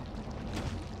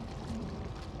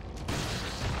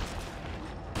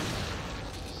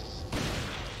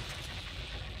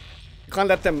 You can't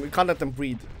let them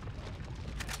breathe.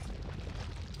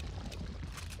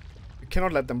 You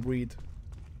cannot let them breathe.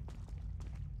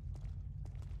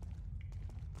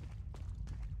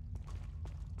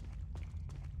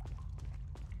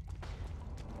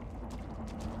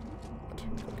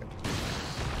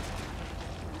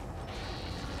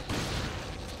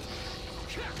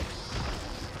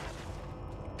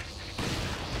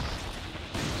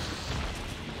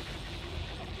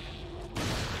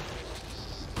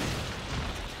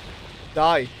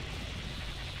 Die.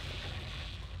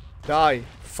 Die.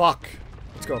 Fuck.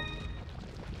 Let's go.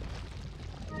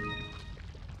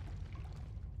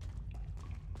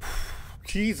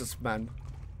 Jesus, man.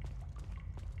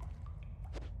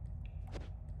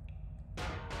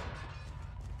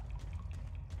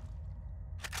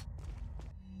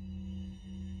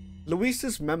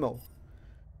 Luis's memo.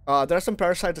 There are some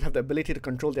parasites that have the ability to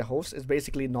control their host. It's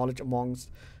basically knowledge amongst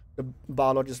the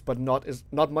biologists, but not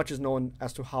much is known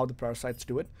as to how the parasites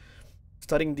do it.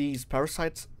 Studying these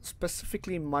parasites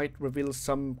specifically might reveal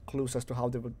some clues as to how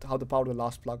the power of the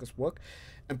Lost Plagas work,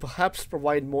 and perhaps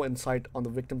provide more insight on the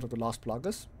victims of the Lost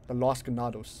Plagas, the Lost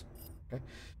Ganados. Okay.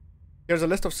 Here's a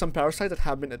list of some parasites that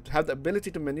have the ability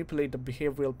to manipulate the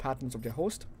behavioral patterns of their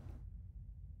host.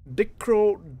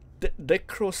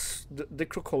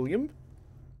 Dicrocolium.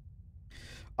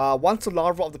 Once the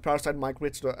larva of the parasite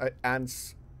migrates to the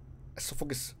ant's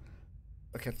esophagus.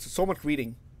 Okay, so much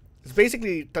reading. It's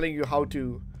basically telling you how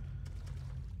the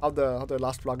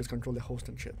last plagas control the host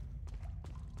and shit.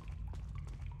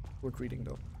 Good reading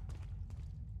though.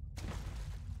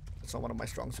 It's not one of my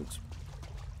strong suits.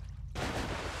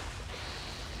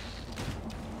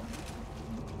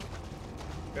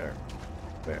 Where?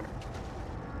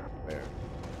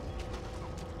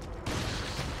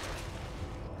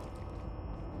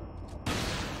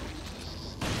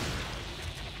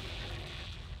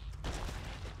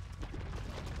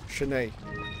 Shanae.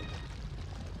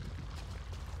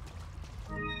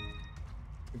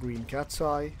 The green cat's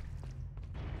eye.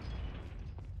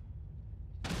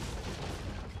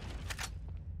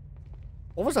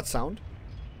 What was that sound?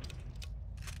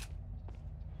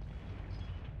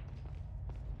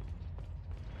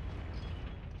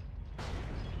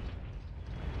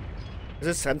 Is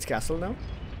it Sense Castle now?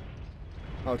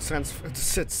 Oh, it's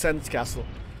Sense Castle.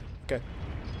 Okay.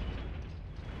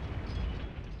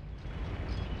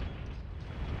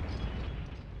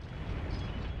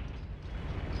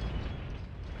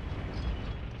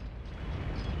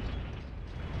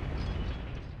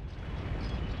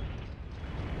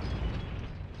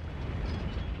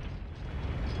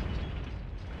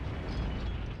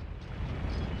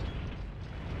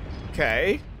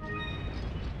 Okay.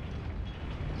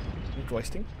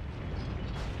 Interesting.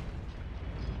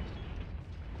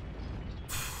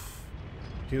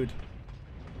 Dude.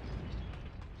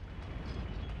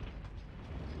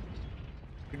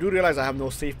 You do realize I have no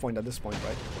save point at this point,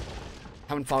 right? I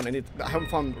haven't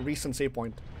found a recent save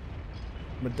point.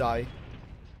 I'm gonna die.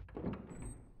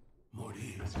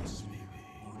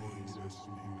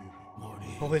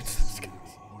 Oh, it's this guy.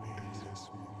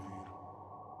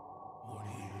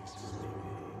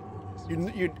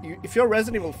 If you're a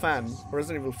Resident Evil fan, or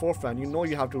Resident Evil 4 fan, you know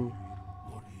you have to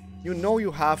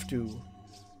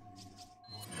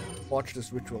watch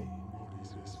this ritual.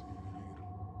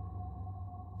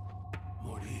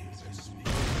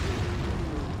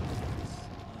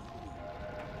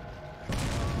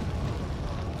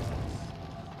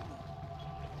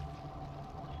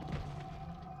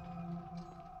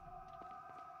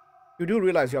 You do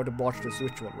realize you have to watch this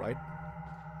ritual, right?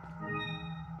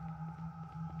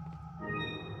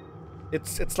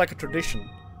 It's like a tradition.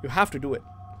 You have to do it.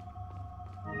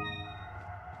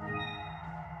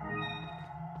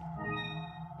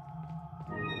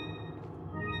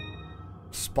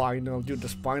 Spinal, dude, the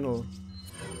spinal.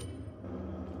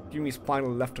 Give me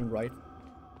spinal left and right.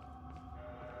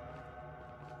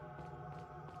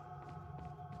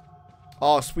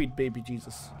 Oh, sweet baby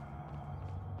Jesus.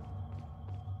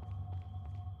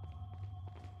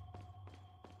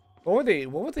 What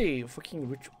were they fucking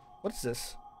rich? What is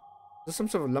this? Is this some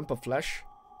sort of lump of flesh?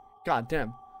 God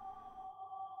damn.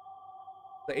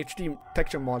 The HD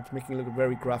texture mod making it look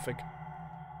very graphic.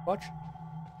 Watch.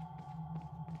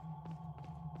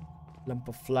 Lump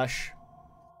of flesh.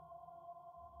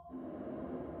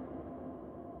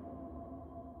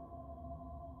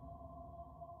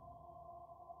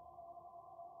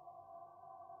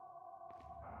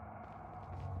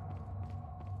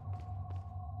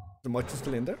 The merchant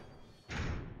still in there?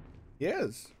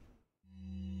 Yes.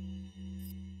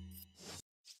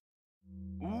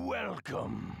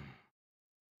 Welcome.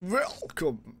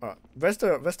 Welcome. Where's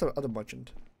the other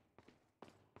merchant?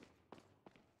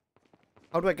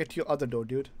 How do I get to your other door,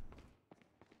 dude?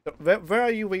 Where are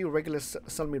you where you regular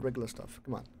sell me regular stuff?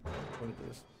 Come on. I wanna do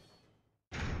this.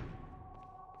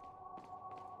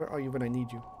 Where are you when I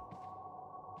need you?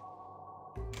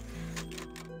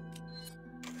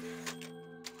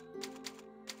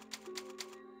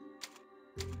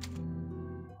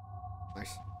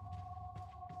 Nice.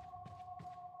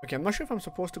 Okay, I'm not sure if I'm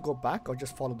supposed to go back or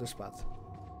just follow this path.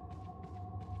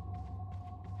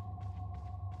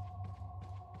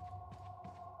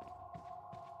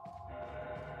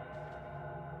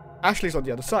 Ashley's on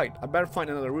the other side. I better find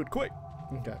another route quick.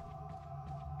 Okay.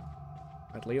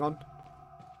 Right, Leon.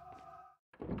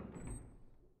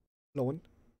 No one.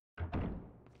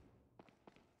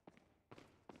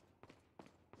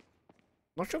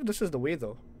 Not sure if this is the way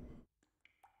though.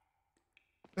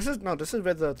 This is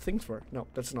where the things were. No,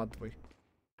 that's not the way.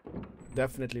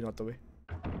 Definitely not the way.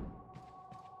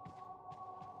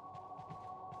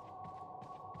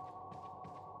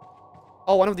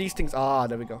 Oh, one of these things. Ah,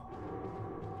 there we go.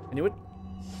 I knew it.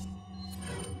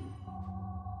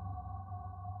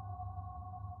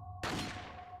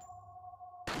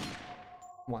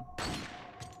 Come on.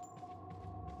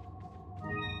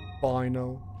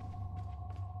 Final.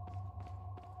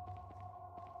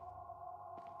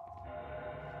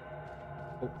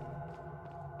 Oh.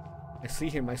 I see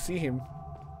him. I see him.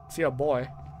 See a boy.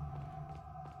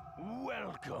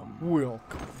 Welcome.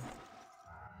 Welcome.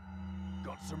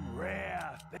 Got some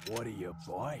rare. What are you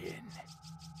buying?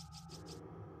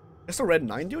 It's a red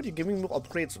 9, dude. You're giving me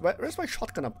upgrades. Where's my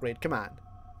shotgun upgrade? Come on.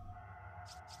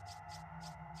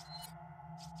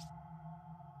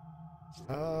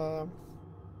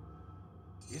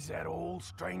 Is that all,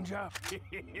 stranger?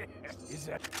 Is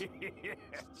that?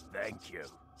 Thank you.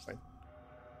 Right.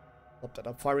 Up that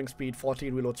up. Firing speed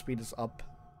 14. Reload speed is up.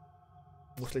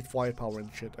 Mostly firepower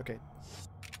and shit. Okay.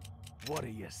 What are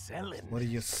you selling? What are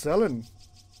you selling?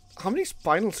 How many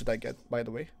spinals did I get, by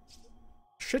the way?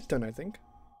 Shit ton, I think.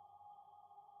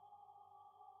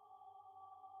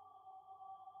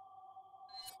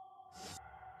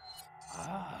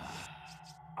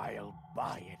 I'll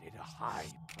buy it at a high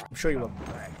price. I'm sure you will.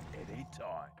 Come back any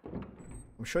time.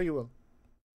 I'm sure you will.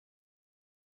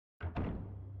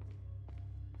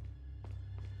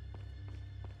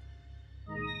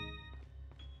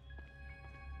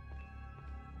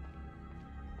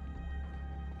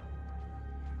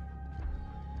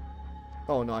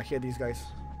 Oh no, I hear these guys.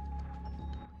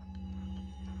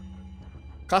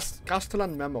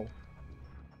 Castellan memo.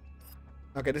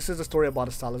 Okay, this is a story about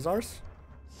the Salazars.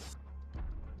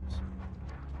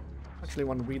 Actually,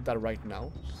 want to read that right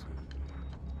now.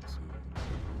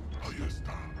 Oh, these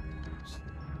things.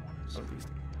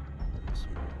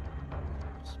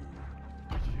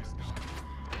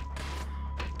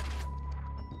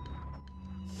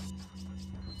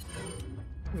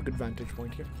 I have a good vantage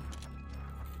point here.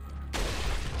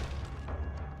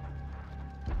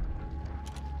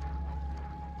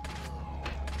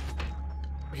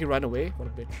 He ran away? What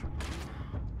a bitch.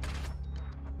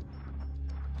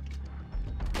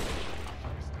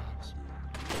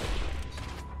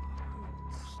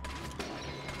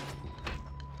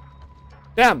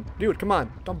 Damn, dude, come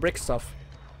on. Don't break stuff.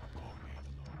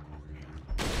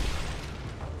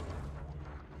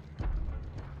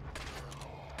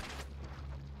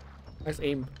 Nice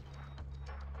aim.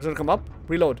 Is it gonna come up?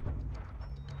 Reload.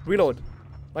 Reload.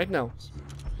 Right now.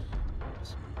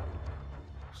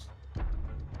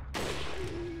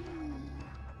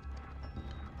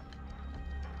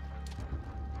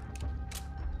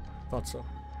 Thought so.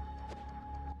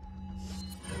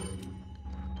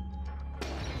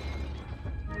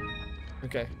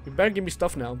 Okay, you better give me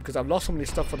stuff now because I've lost so many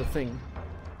stuff for the thing.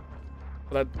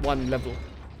 For that one level.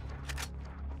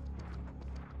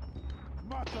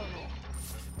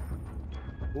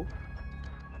 Ooh.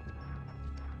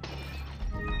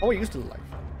 Oh, he used to alive.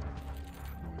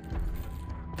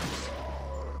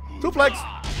 Suplex!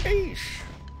 Eesh!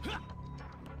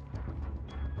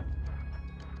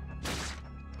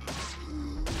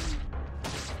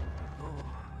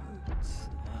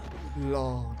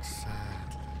 Lord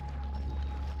sad.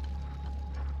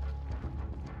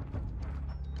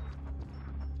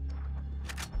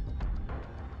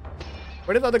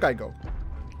 Where did the other guy go?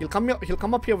 He'll come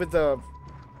up here with the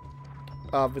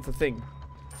thing.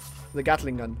 The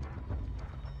Gatling gun.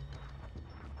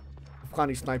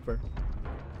 Afghani sniper.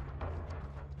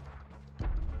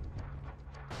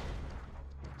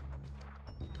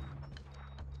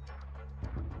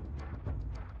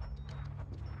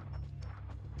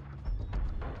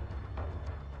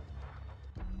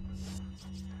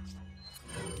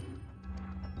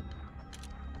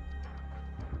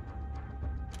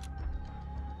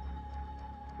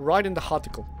 Right in the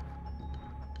article.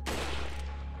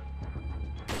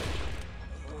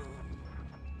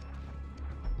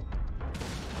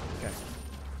 Okay.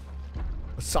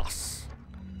 Sauce.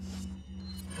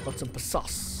 Got some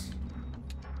sauce.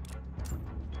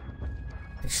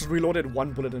 Just reloaded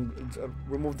one bullet and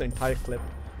removed the entire clip.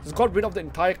 Just got rid of the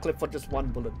entire clip for just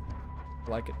one bullet. I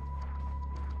like it.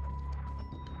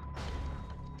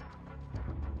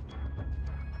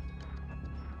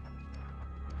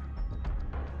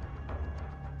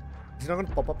 Is he not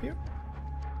gonna pop up here?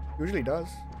 Usually does.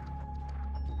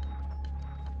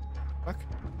 Fuck.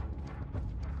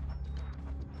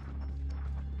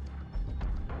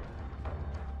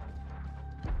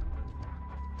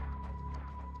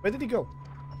 Where did he go?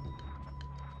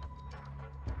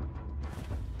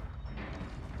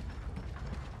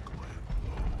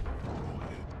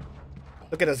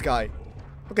 Look at this guy.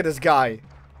 Look at this guy.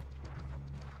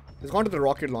 He's gone to the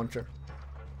rocket launcher.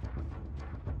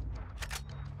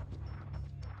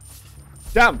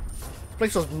 Damn! This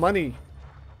place was money.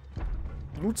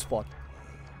 Loot spot.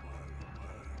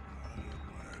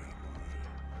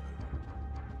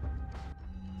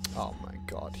 Oh my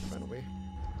god, he ran away.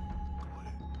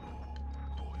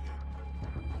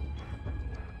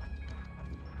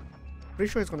 Pretty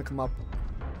sure he's gonna come up.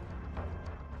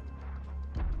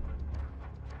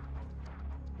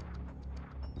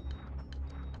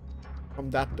 From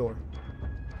that door.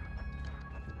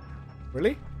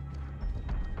 Really?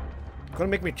 Gonna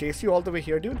make me chase you all the way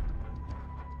here, dude?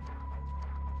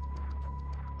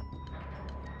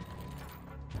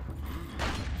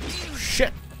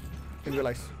 Shit! Didn't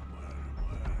realize.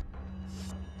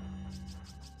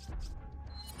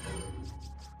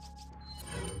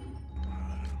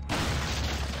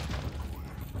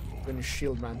 Gonna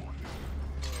shield, man.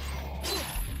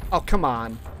 Oh, come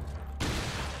on.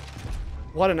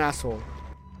 What an asshole.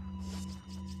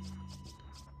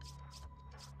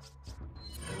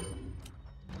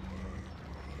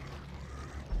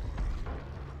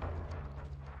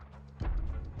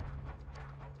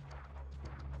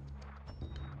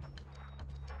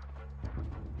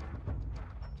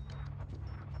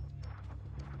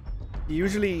 He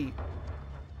usually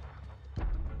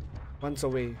runs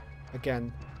away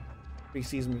again. He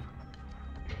sees me.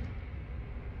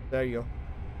 There you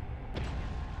go.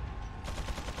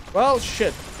 Well,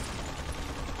 shit.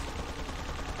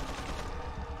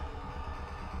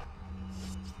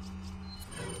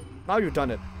 Now you've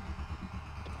done it.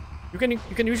 You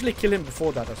can usually kill him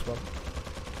before that as well.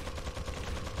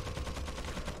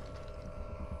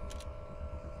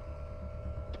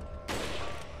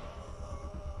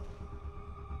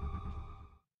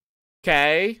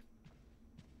 Okay.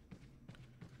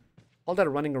 All that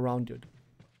running around, dude.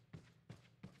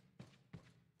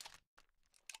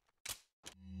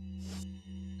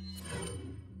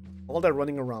 All that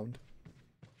running around.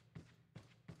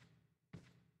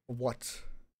 For what?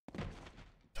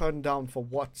 Turn down for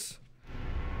what?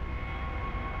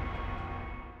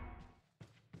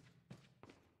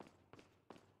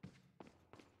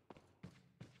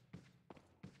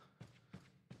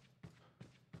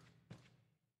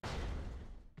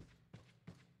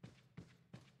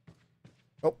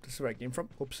 Oh, this is where I came from.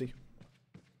 Whoopsie.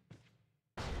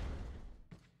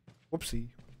 Whoopsie.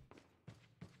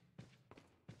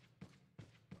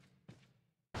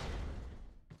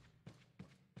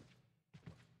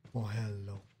 Oh,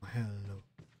 hello. Oh, hello.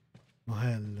 Oh,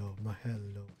 hello. Oh,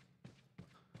 hello.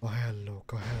 Oh, hello.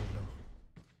 Oh, hello.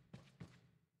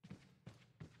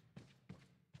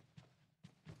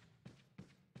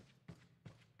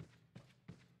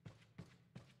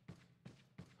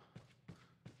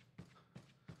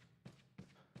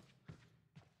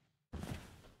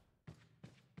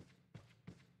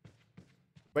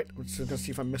 Wait, I'm just gonna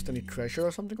see if I missed any treasure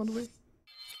or something on the way.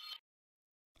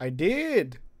 I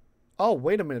did! Oh,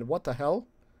 wait a minute. What the hell?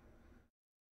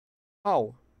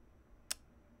 Oh.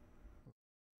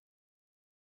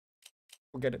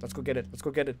 Go get it. Let's go get it. Let's go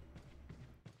get it.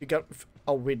 You got...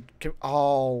 Oh, wait. Can,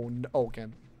 oh, no. Oh,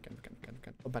 can. No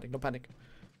panic. No panic.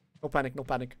 No panic. No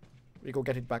panic. We go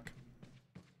get it back.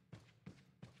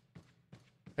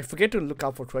 I forget to look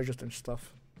out for treasures and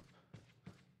stuff.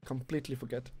 Completely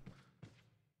forget.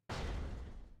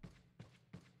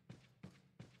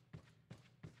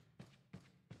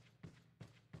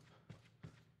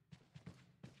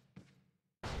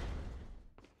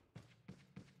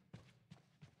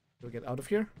 We'll get out of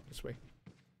here this way.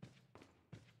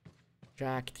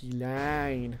 Jack the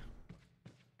line.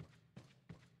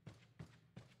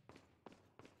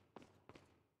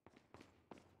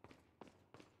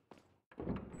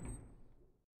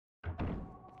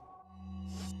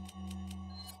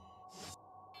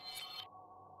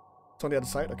 It's on the other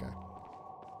side? Okay.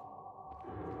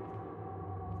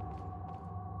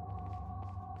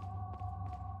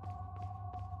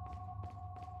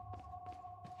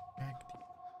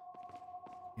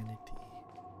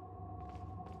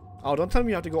 Oh, don't tell me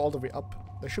you have to go all the way up.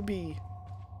 There should be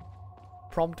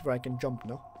prompt where I can jump,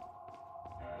 no?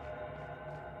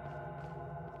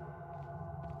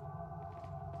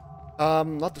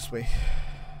 Not this way.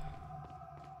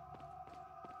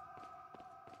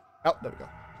 Oh, there we go.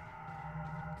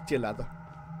 Steel ladder.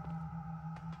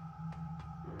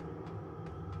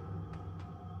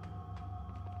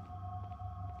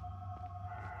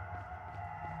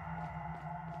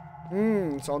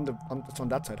 It's on the it's on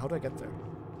that side. How do I get there?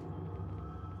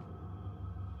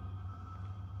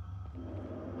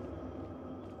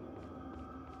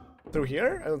 Through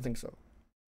here? I don't think so.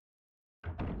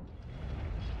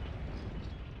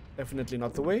 Definitely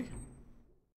not the way.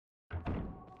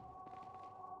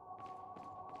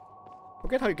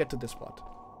 Forget how you get to this spot.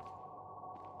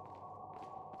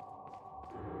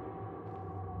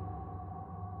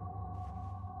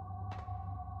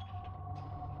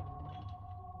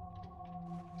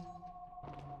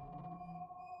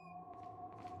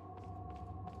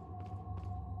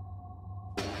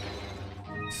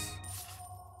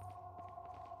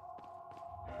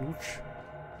 Ooch.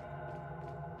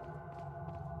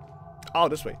 Oh,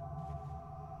 this way.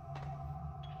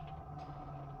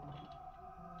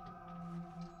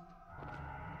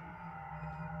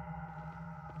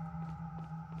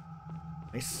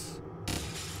 Nice.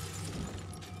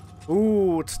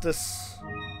 Ooh, it's this.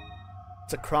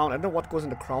 It's a crown. I don't know what goes in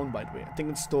the crown, by the way. I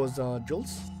think it's those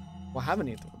jewels. Or have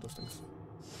any of those things.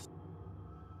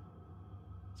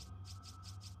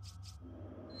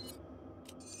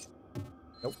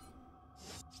 Nope.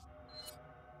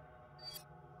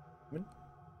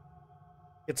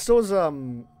 It's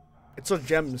those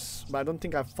gems, but I don't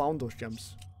think I've found those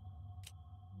gems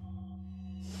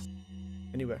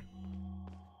anywhere.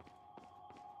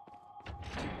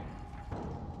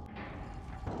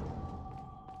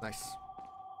 Nice.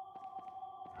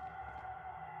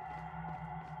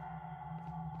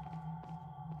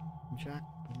 Jack,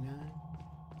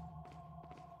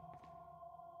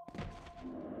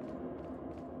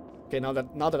 Okay, now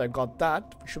that I got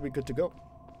that, we should be good to go.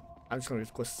 I'm just gonna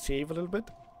go save a little bit.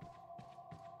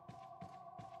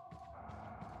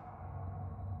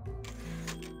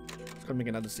 Just gonna make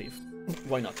another save.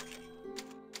 Why not?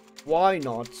 Why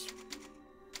not?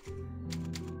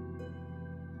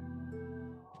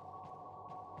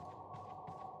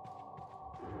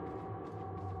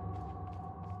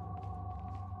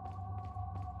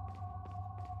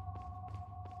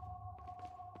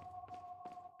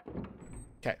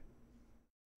 Okay.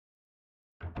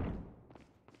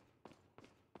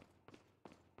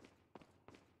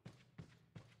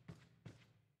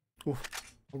 Oof,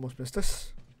 almost missed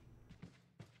this.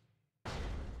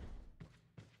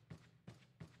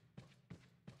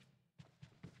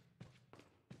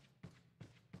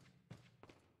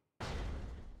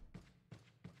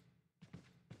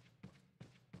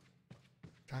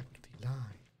 Track the line.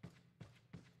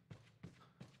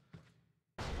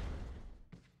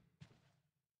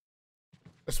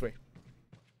 This way.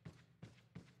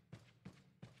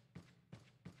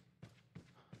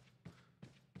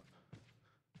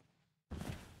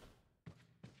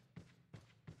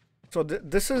 So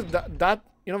this is that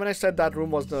you know, when I said that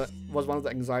room was one of the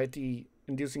anxiety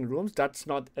inducing rooms, that's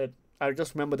not it. I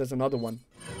just remember there's another one.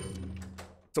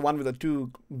 It's the one with the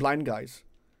two blind guys.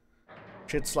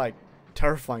 Shit's like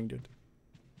terrifying, dude.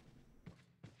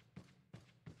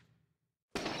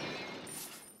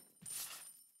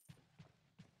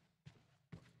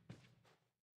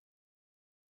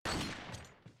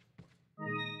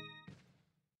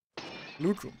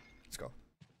 Loot room. Let's go.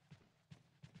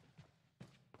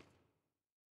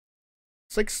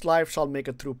 6 lives shall make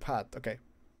it through path. Okay.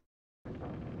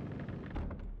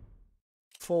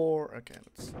 4. Okay,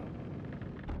 let's see.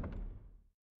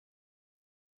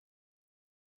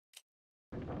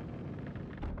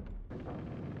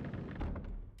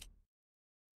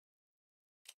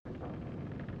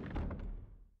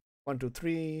 One, two,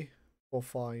 3, 4,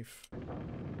 5.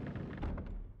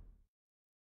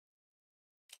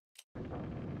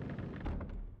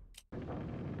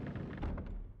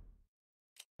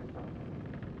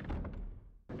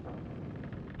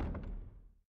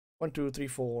 One, two, 3,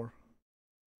 4.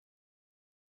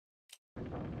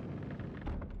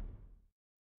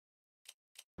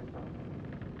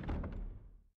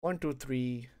 One, two,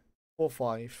 3, 4,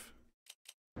 5.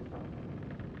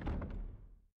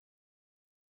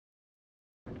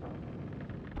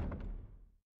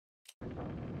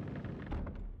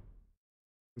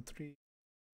 2, 3.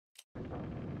 2,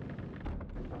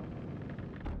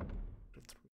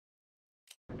 3.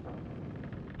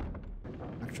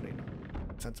 Actually, no.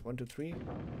 Sense 1, 2, 3.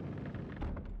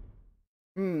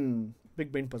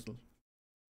 Big brain puzzle.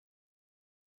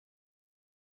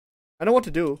 I know what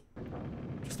to do.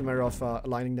 Just a matter of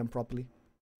aligning them properly.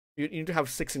 You need to have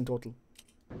 6 in total.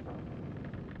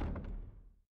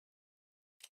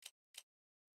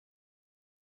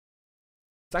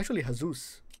 It's actually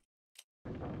Jesus.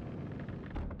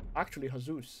 Actually,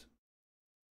 Jesus.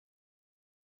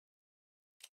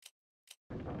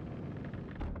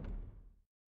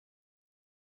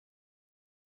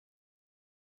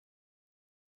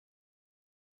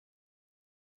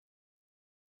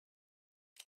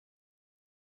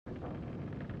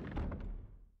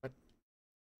 What?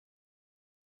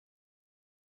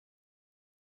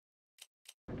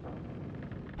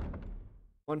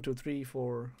 One, two, 3,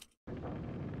 4.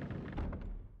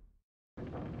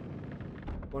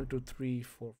 1, 2, 3,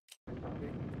 4.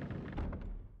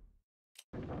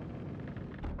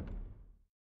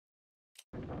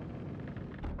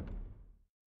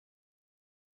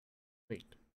 Wait.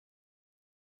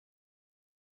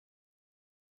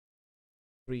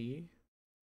 3,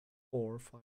 4,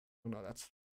 5. No, that's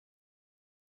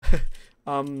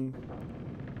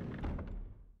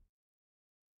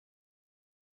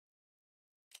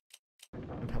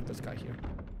I'd have this guy here.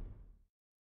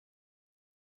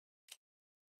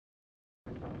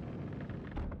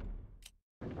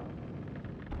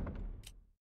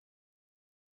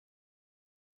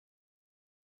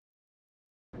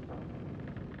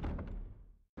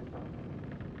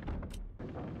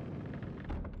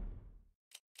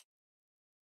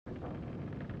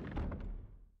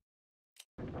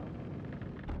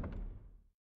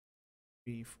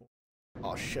 Three, 4.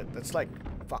 Oh shit, that's like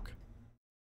fuck.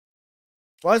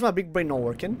 Why is my big brain not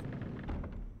working?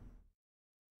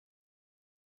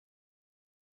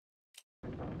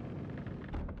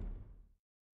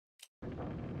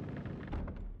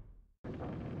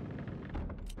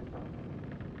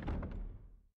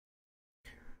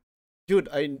 Dude,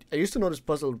 I used to know this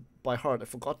puzzle by heart. I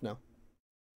forgot now.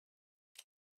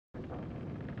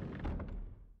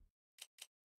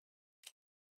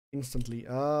 instantly.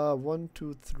 1,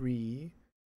 2, 3,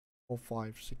 4,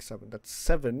 5, 6, 7. That's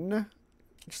 7.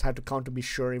 Just had to count to be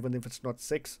sure, even if it's not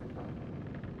 6.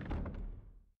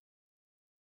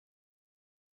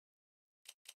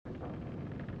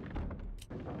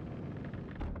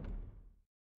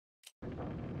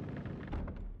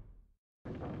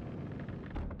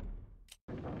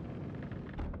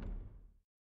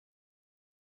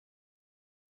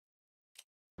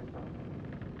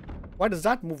 Why does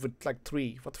that move with like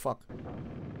 3? What the fuck?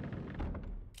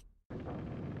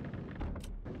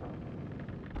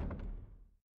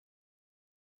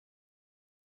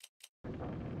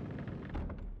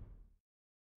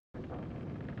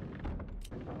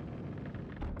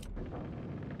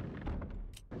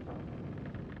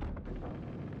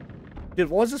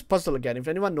 Dude, what was this puzzle again? If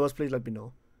anyone knows, please let me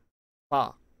know.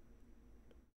 At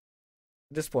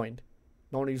this point,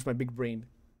 I want to use my big brain.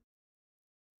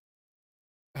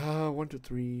 1, 2,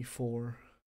 3, 4.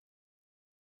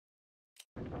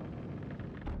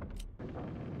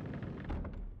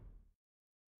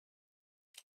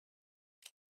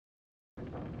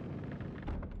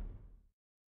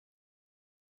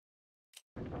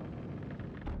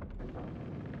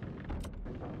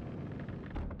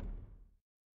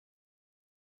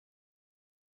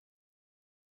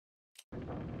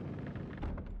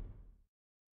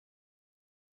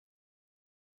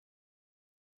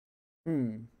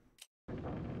 Hmm.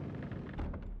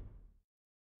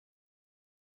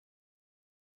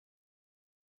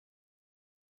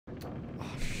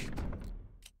 Oh, shit.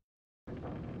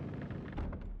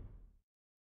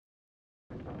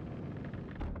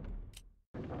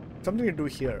 Something to do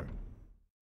here.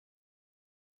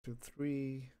 2,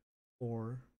 3,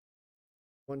 4.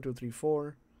 1, 2, 3,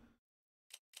 4.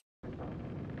 1,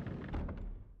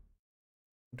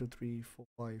 2, 3, 4,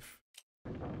 5.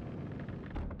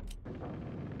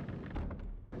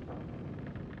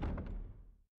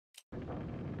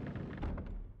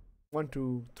 One,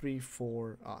 two, three,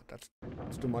 four. That's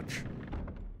too much.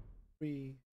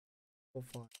 3, 4,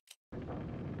 5.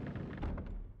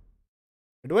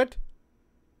 Do it.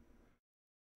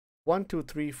 1, 2,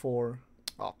 3, 4.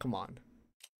 Oh, come on.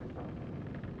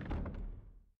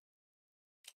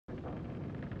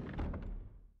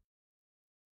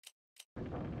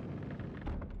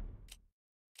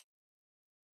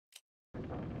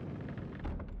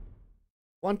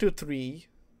 One, two, three.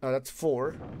 That's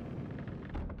 4.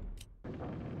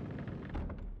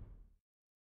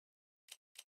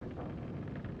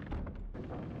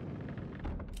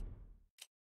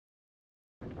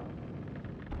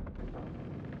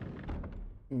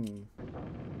 Hmm.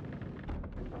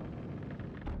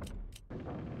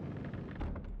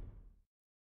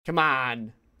 Come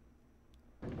on.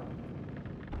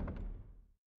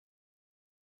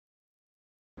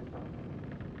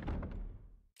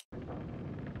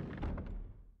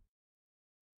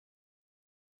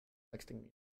 Texting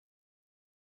me.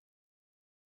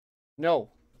 No.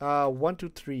 1, 2,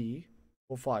 3,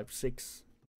 4, 5, 6.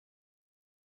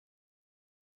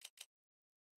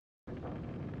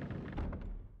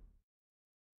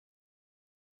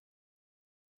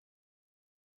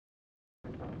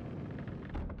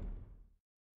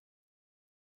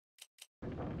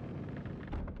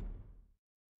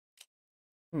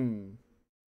 Hmm.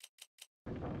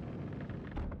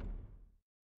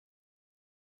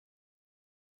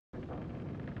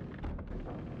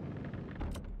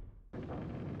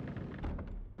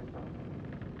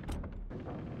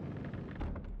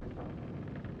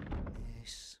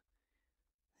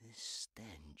 This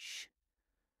stench.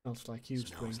 Smells like you,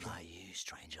 Smells stranger. like you,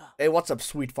 stranger. Hey, what's up,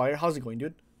 Sweet Fire? How's it going,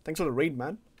 dude? Thanks for the raid,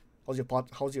 man. How's your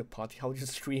party? How's your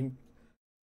stream?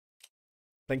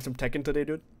 Playing some Tekken today,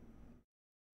 dude?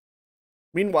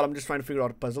 Meanwhile, I'm just trying to figure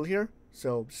out a puzzle here.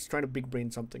 So, just trying to big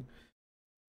brain something.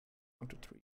 1, 2,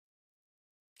 3.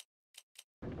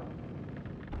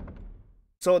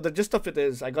 So, the gist of it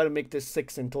is, I gotta make this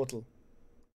 6 in total.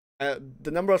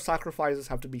 The number of sacrifices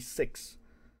have to be 6.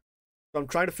 So, I'm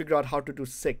trying to figure out how to do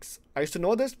 6. I used to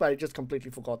know this, but I just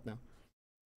completely forgot now.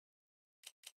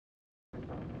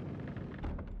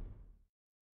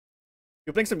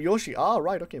 You're playing some Yoshi. Ah,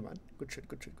 right. Okay, man. Good shit,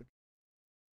 good shit, good.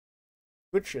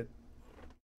 Good shit.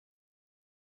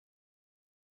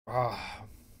 Ah.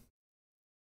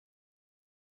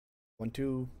 1,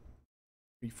 2,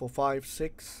 3, 4, 5,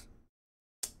 6.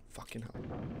 Fucking hell.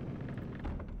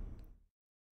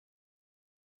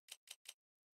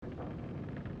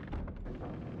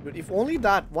 Dude, if only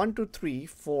that 1, 2, 3,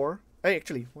 4. Hey,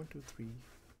 actually, 1, 2, 3.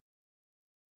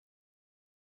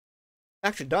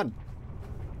 Actually, done.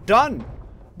 Done!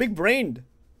 Big brained.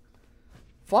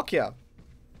 Fuck yeah.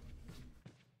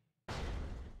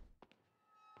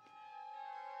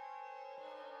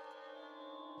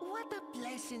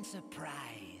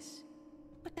 surprise.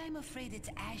 But I'm afraid it's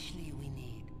Ashley we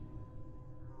need.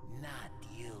 Not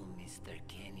you, Mr.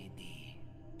 Kennedy.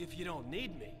 If you don't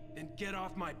need me, then get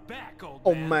off my back, old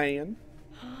Oh man. man.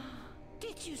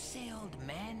 Did you say old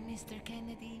man, Mr.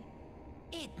 Kennedy?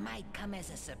 It might come as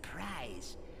a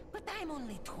surprise, but I'm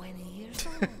only 20 years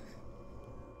old.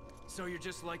 So you're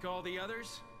just like all the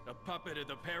others? A puppet of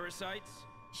the parasites?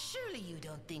 Surely you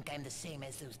don't think I'm the same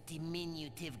as those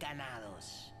diminutive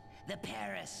ganados. The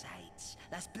parasites,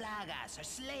 las plagas, are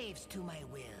slaves to my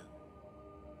will.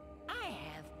 I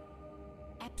have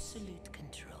absolute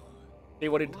control. Hey,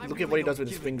 what Well, I look at really what he does don't with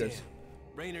his give a fingers.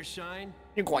 damn. Rain or shine,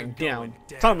 You're going we're down.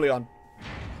 going Tell him, Leon.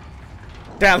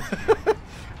 Damn.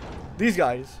 These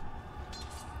guys.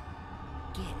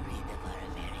 Get rid of our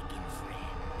American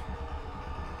friend.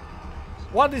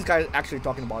 What are these guys actually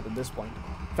talking about at this point?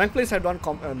 Frank players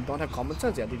don't have common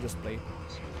sense. Yeah, they just play.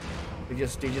 They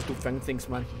just do Frank things,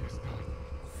 man.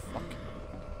 Fuck.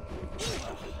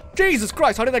 Jesus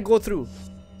Christ! How did that go through?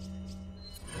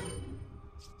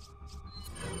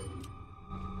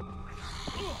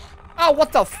 Oh,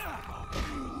 what the f—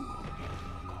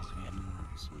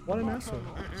 What an asshole.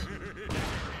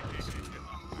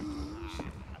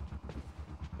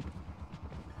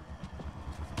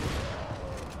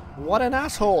 What an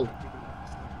asshole.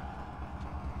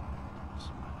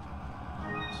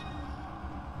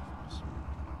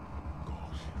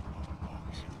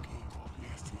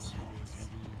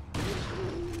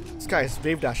 This guy is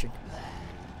wave dashing.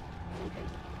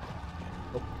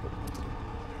 Nope, nope.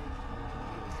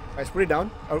 Guys, put it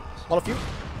down. Oh, all of you.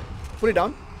 Put it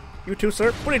down. You too,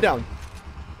 sir. Put it down.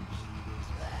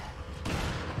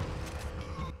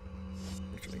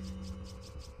 Actually,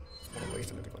 I don't wanna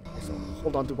waste another one. Okay, so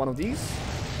hold on to one of these.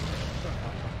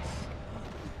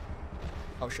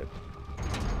 Oh shit.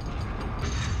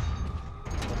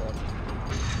 Oh god.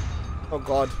 Oh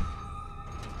god.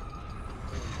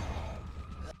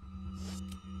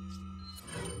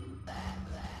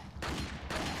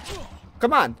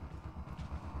 Come on.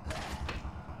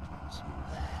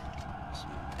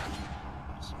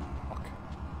 Fuck.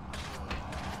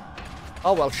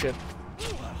 Oh well, shit.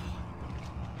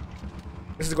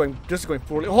 This is going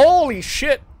poorly. Holy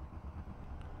shit!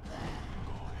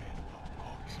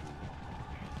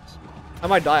 I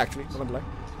might die actually. I'm gonna lie.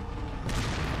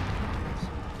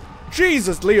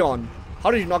 Jesus, Leon!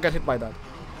 How did you not get hit by that?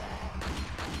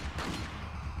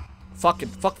 Fuck it.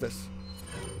 Fuck this.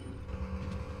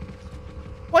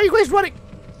 Why are you guys running?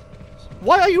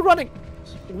 Why are you running?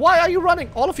 Why are you running?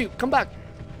 All of you, come back.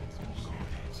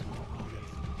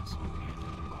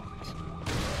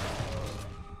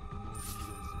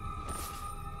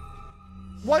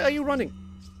 Why are you running?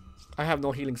 I have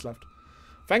no healings left.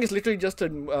 Fang is literally just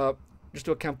do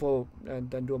a campo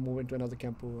and then do a move into another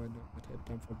campo and hit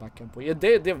time for back campo. Yeah,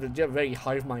 they're very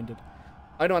hive-minded.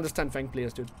 I don't understand Fang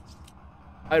players, dude.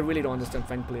 I really don't understand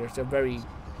Fang players. They're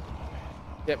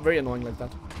very annoying like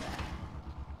that.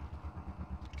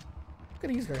 Look at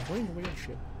these guys running away and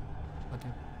shit. God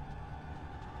damn.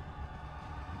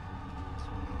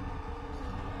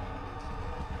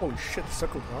 Holy shit,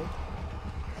 circled round.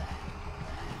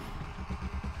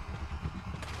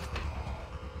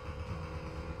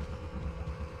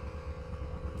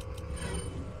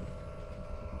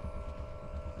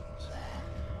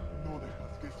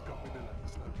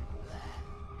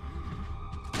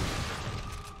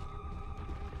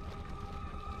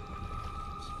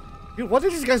 Dude, what are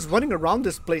these guys running around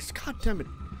this place? God damn it.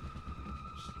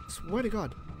 Swear to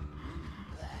God.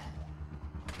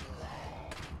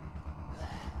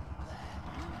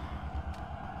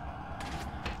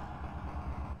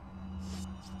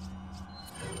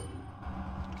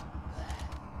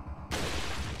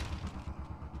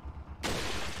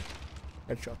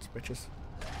 Headshots, bitches.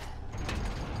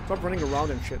 Stop running around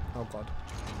and shit. Oh god.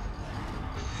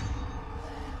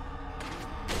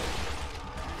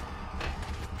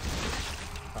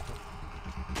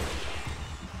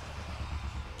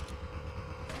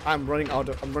 I'm running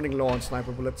low on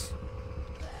sniper bullets.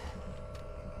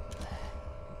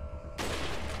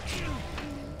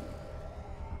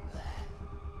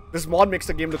 This mod makes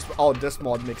the game looks— oh, this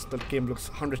mod makes the game looks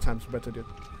 100 times better, dude.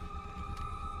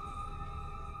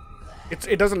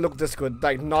 It doesn't look this good,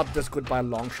 like not this good by a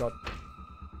long shot.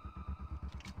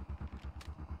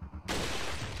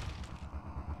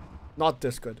 Not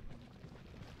this good.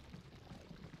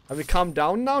 Have we calmed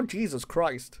down now? Jesus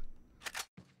Christ.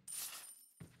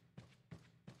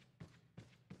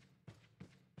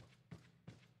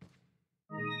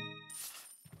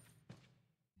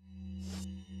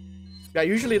 Yeah,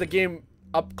 usually the game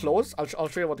up close, I'll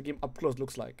show you what the game up close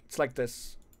looks like. It's like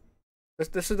this.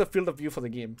 This is the field of view for the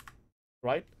game,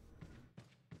 right?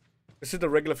 This is the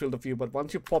regular field of view, but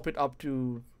once you pop it up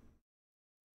to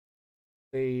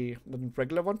the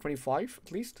regular one, 25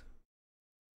 at least.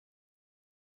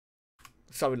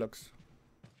 That's how it looks.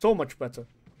 So much better.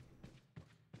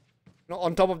 Now,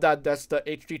 on top of that, there's the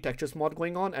HD textures mod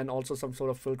going on, and also some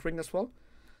sort of filtering as well.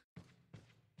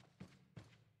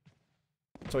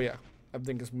 So yeah,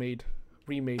 everything is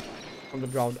remade from the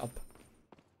ground up.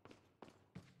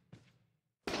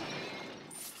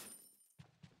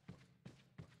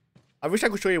 I wish I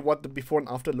could show you what the before and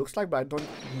after looks like, but I don't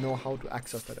know how to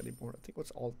access that anymore. I think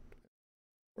it's all...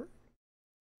 I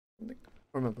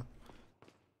remember.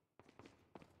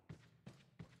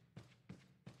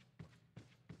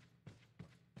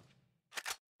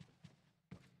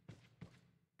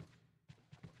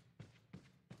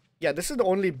 Yeah, this is the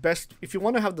only best... If you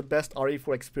want to have the best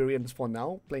RE4 experience for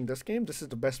now, playing this game, this is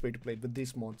the best way to play it with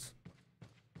these mods.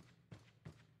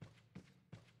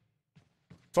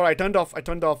 Sorry, I turned off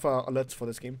alerts for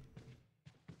this game.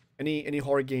 Any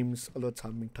horror games alerts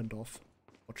have been turned off,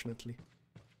 fortunately.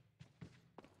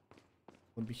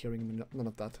 Won't be hearing none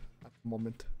of that at the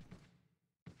moment.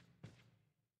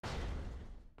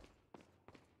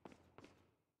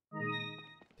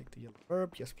 Take the yellow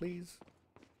herb, yes please.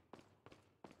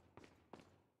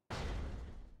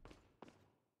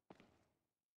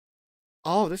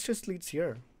 Oh, this just leads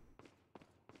here.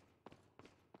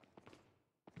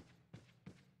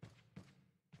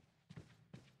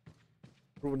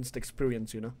 Ruins the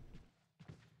experience, you know.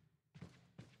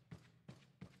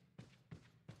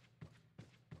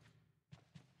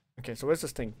 Okay, so where's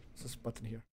this thing? What's this button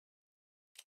here?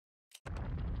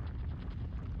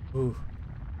 Ooh.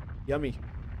 Yummy.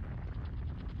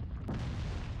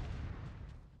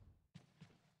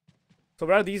 So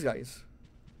where are these guys?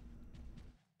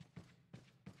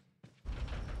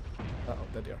 Uh-oh,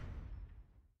 there they are.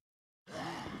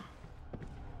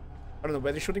 I don't know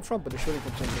where they're shooting from, but they're shooting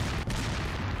from something.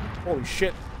 Holy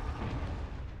shit.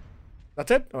 That's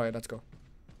it? Alright, let's go.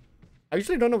 I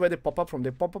usually don't know where they pop up from.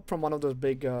 They pop up from one of those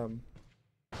big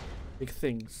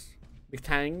things. Big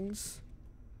tangs.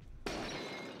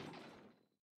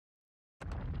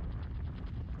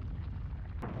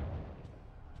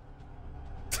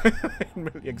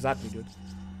 Exactly, dude.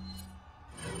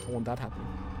 I want that happening.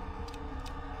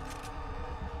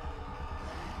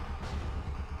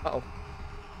 Uh-oh.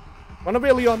 Run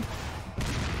away, Leon!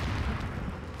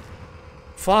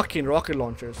 Fucking rocket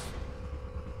launchers.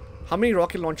 How many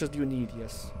rocket launchers do you need?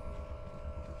 Yes.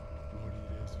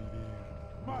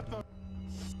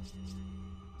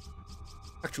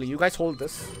 Actually, you guys hold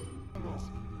this.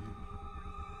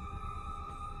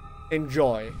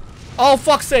 Enjoy. Oh,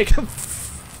 fuck's sake!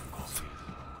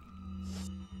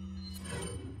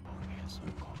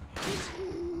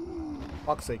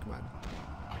 Fuck's sake, man.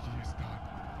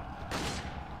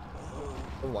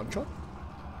 A one shot?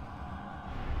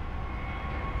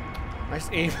 Nice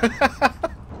aim.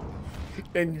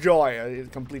 Enjoy.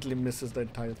 It completely misses the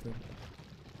entire thing.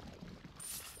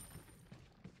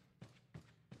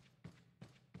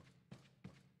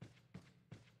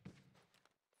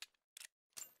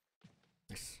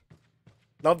 Nice.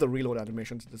 Love the reload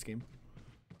animations in this game.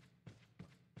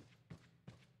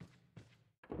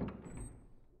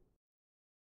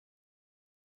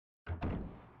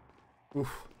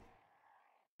 Oof.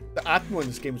 The atmo in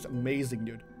this game is amazing,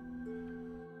 dude.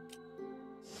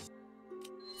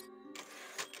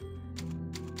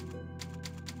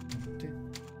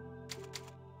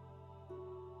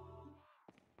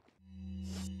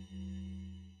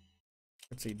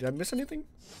 Let's see, did I miss anything?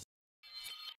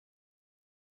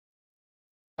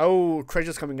 Oh,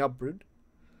 treasure's coming up, dude.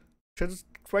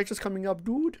 Treasure's coming up,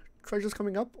 dude. Treasure's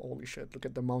coming up. Holy shit, look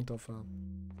at the amount of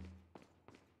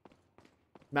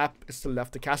map is still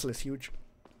left. The castle is huge.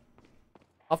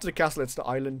 After the castle, it's the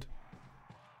island.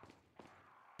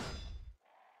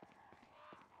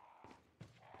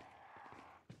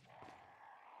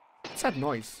 What's that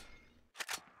noise?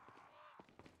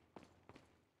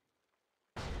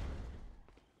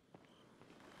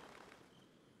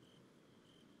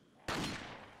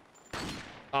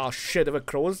 Oh shit, there were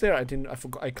crows there? I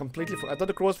forgot. I completely forgot. I thought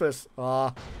the crows was...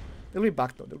 they'll be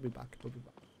back though. They'll be back. They'll be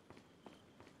back.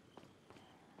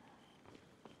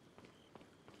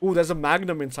 Ooh, there's a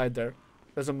magnum inside there.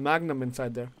 There's a magnum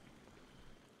inside there.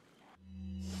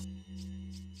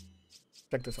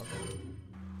 Check this out.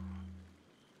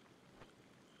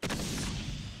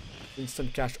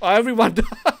 Instant cash. Oh, everyone!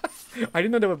 I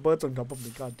didn't know there were birds on top of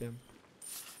me. Goddamn.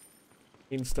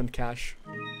 Instant cash.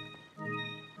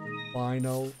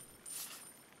 Final.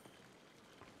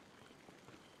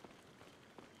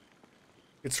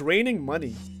 It's raining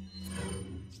money.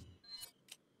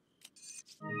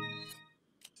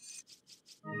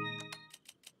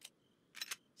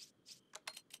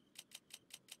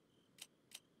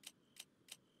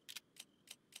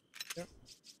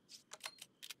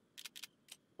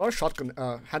 A lot of shotgun,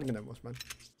 handgun ammos, man.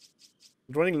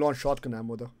 Running low on shotgun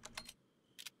ammo though.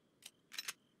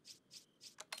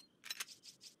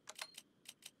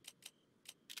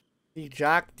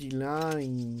 Jack the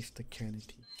line, Mr.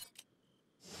 Kennedy.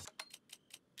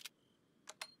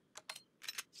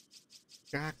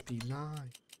 Jack the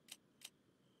line.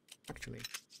 Actually.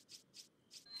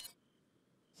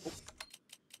 Oh.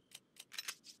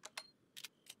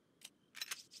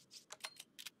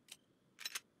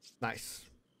 Nice.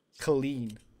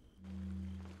 Clean.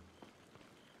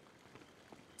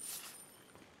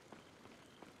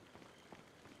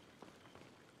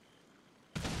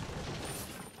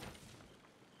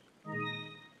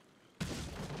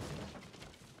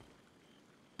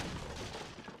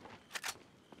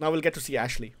 Now we'll get to see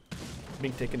Ashley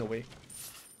being taken away.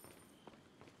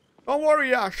 Don't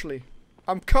worry, Ashley.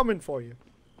 I'm coming for you.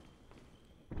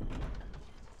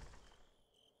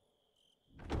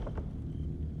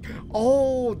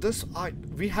 Oh,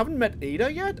 we haven't met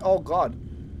Ada yet? Oh god.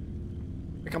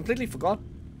 I completely forgot.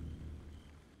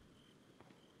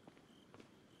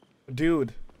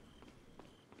 Dude.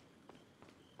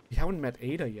 We haven't met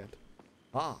Ada yet.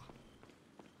 Ah.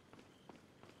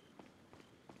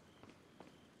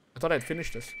 I thought I'd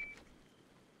finished this.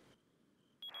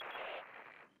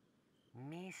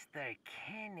 Mr.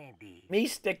 Kennedy.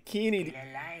 Mr. Kennedy. Still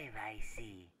alive, I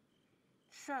see.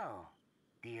 So,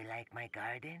 do you like my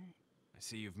garden? I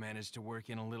see you've managed to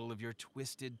work in a little of your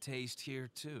twisted taste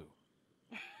here, too.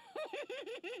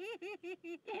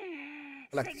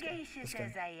 Sagacious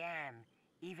as I am,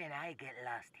 even I get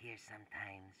lost here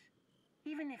sometimes.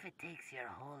 Even if it takes your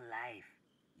whole life,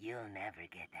 you'll never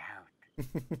get out.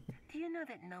 Do you know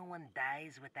that no one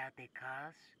dies without a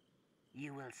cause?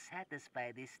 You will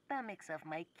satisfy the stomachs of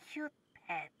my cute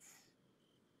pets.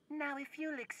 Now, if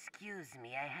you'll excuse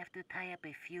me, I have to tie up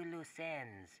a few loose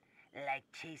ends, like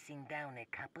chasing down a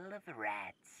couple of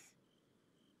rats.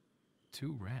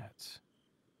 2 rats?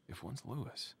 If one's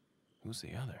Lewis, who's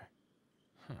the other?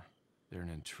 Huh. They're an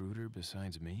intruder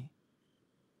besides me?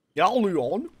 Yeah,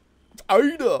 Leon. It's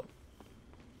Ada.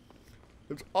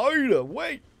 It's Ada.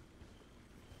 Wait.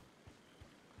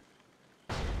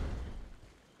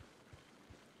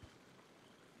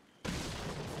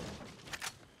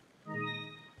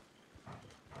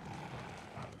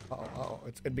 Uh-oh.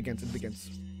 It begins.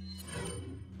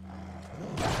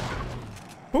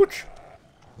 Pooch!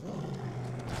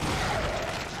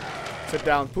 Sit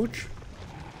down, Pooch.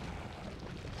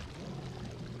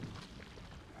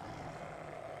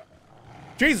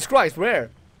 Jesus Christ, where?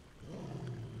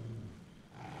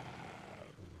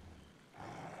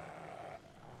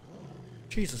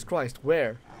 Jesus Christ,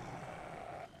 where?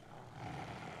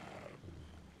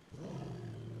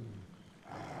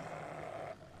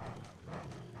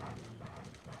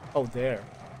 Oh, there.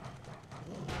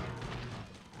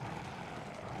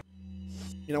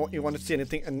 You know what? You want to see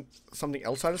anything and something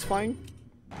else satisfying?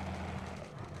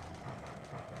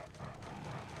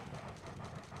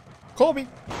 Kobe!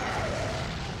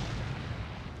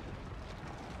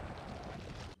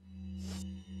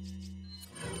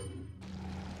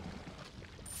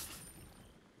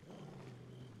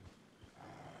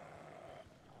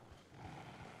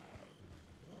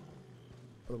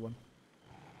 Other one.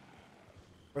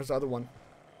 Where's the other one?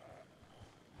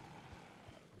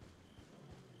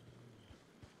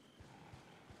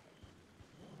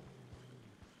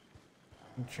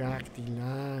 Jack the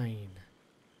line.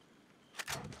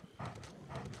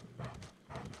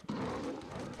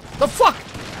 The fuck?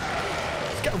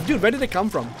 Dude, where did they come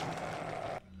from?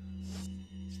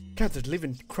 Cats are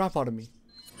living crap out of me.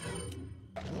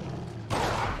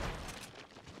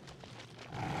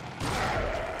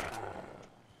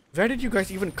 Where did you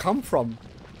guys even come from?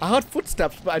 I heard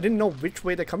footsteps, but I didn't know which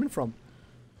way they're coming from.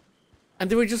 And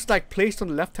they were just like placed on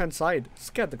the left-hand side.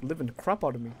 Scared the living crap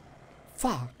out of me.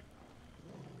 Fuck.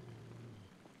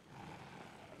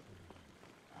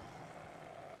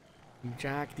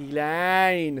 Jack the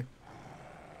line.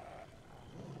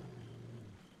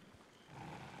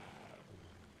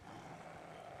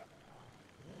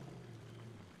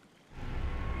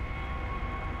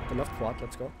 The left quad,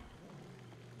 let's go.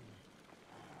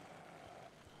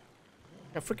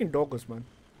 Yeah, freaking doggos, man.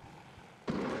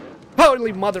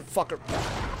 Holy motherfucker.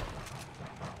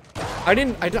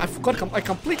 I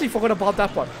completely forgot about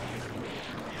that part.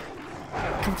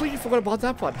 Completely forgot about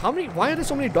that part. Why are there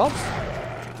so many dogs?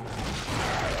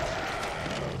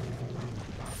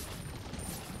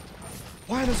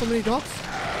 Why are there so many dogs?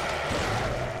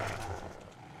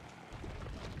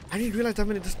 I didn't realize there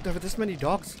were this many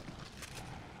dogs.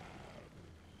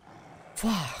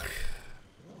 Fuck.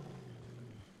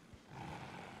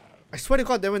 I swear to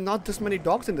God, there were not this many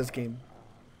dogs in this game.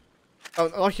 Oh,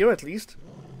 not here at least.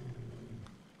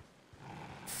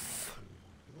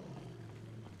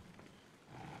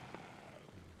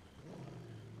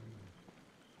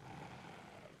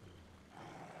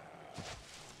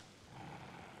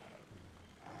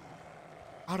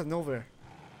 Out of nowhere.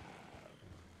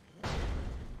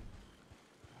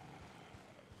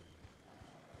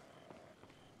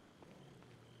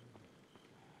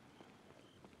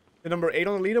 The number 8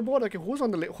 on the leaderboard. Okay, who's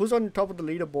on top of the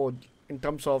leaderboard in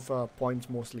terms of points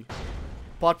mostly?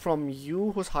 Apart from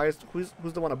you, who's highest? Who's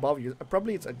the one above you?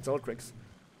 Probably it's Exaltrix,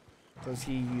 because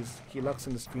he lurks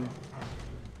in the stream.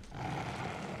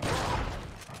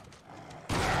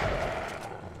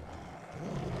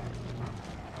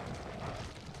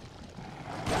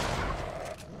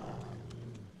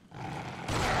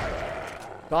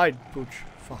 Died, Pooch.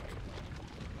 Fuck.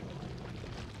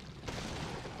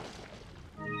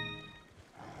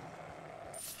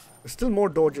 There's still more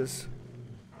dodges.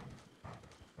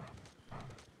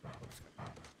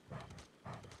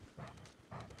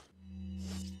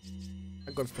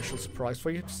 I got a special surprise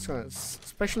for you,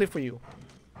 especially for you.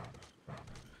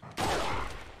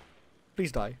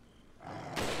 Please die.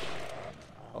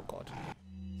 Oh god.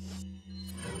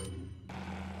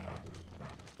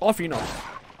 Off you now.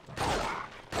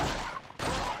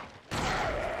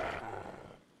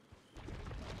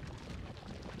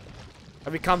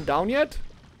 Have we come down yet?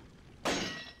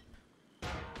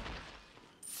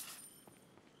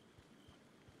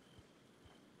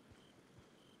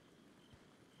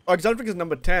 Oh, Exaltric is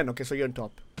number 10. Okay, so you're on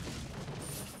top.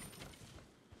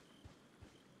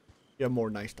 You're more.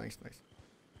 Nice, nice, nice.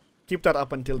 Keep that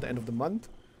up until the end of the month.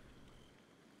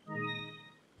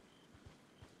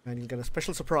 And you'll get a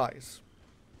special surprise.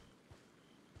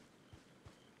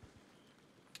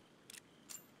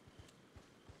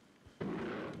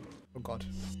 Oh god.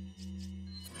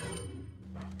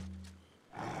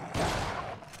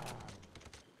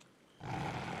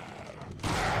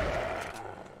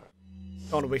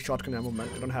 I don't want to waste shotgun ammo, man.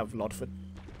 I don't have a lot of it.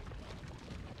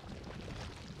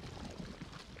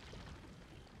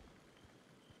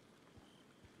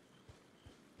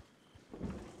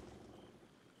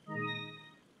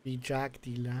 The Jack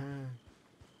the Lamb.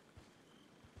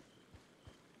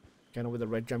 I know where the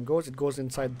red gem goes. It goes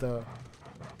inside the...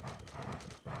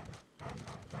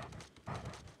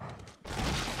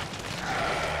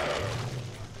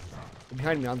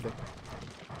 Behind me, aren't they?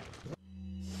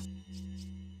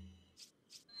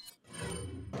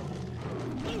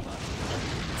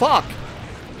 Fuck!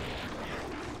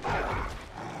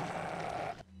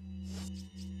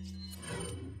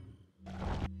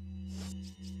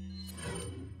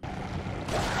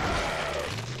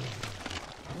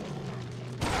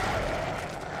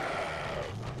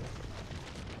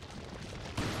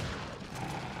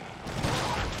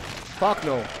 Fuck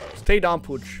no. Stay down,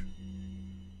 Pooch.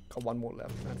 Got one more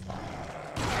left, man.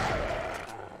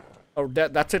 Oh,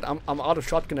 that's it. I'm out of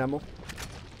shotgun ammo.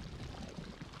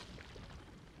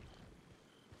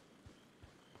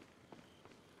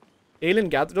 Alien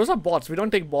gather. Those are bots. We don't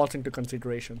take bots into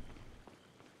consideration.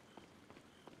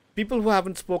 People who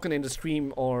haven't spoken in the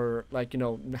stream or, like, you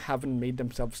know, haven't made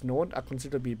themselves known are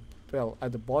considered to be, well,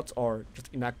 either bots or just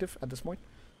inactive at this point.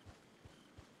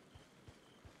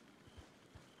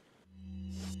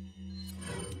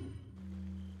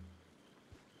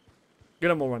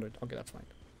 Get a more 100. Okay, that's fine.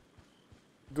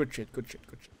 Good shit, good shit,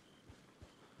 good shit.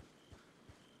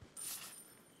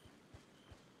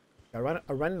 I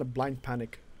ran in a blind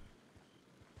panic.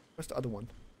 Where's the other one?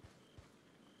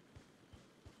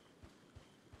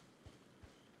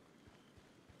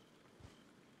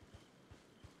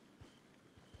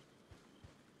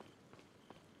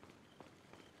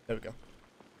 There we go.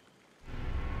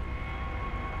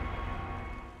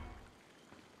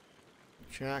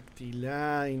 Jack the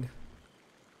line.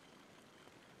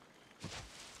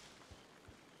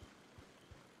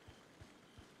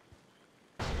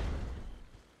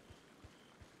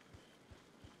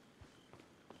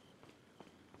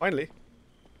 Finally.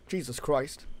 Jesus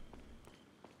Christ.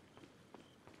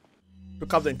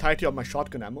 Took up the entirety of my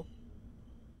shotgun ammo.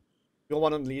 You're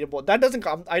one on the leaderboard. That doesn't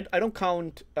count. I don't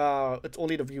count. It's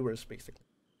only the viewers, basically.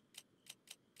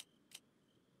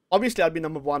 Obviously, I'll be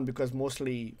number 1 because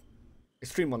mostly I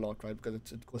stream a lot, right?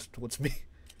 Because it goes towards me.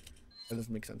 That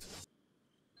doesn't make sense.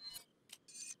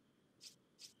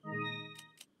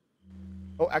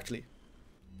 Oh, actually.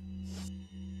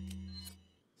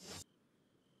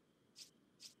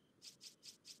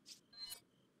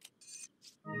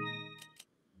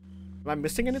 Am I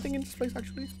missing anything in this place,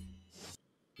 actually?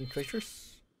 Any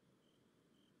treasures?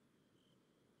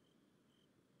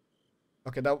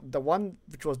 Okay, the one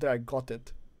which was there, I got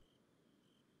it.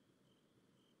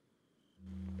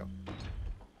 Go.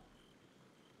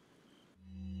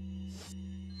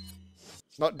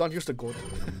 Not, don't use the goat.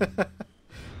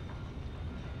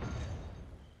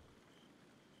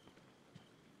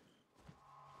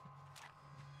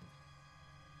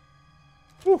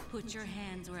 Put your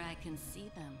hands where I can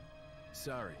see them.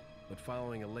 Sorry, but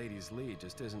following a lady's lead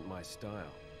just isn't my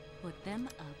style. Put them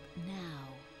up now.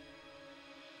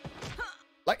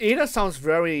 Like, Ada sounds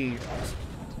very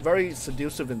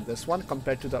seductive in this one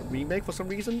compared to the remake for some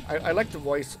reason. I like the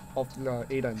voice of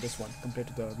Ada in this one compared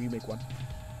to the remake one.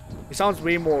 It sounds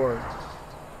way more,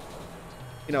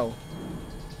 you know,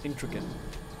 intricate.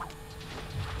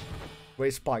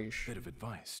 Very spyish. Bit of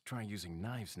advice, try using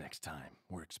knives next time.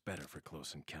 Works better for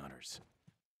close encounters.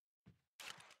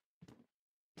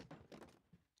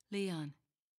 Leon,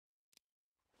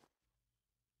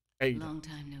 Ada. long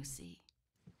time no see.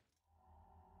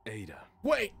 Ada.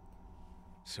 Wait!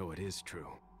 So it is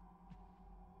true.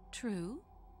 True?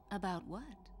 About what?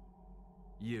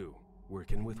 You,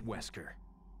 working with Wesker.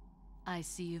 I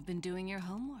see you've been doing your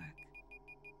homework.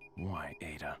 Why,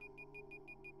 Ada?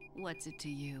 What's it to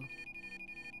you?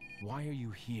 Why are you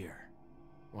here?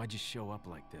 Why'd you show up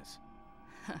like this?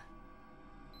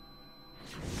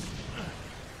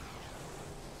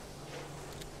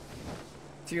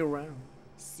 See you around.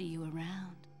 See you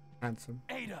around. Handsome.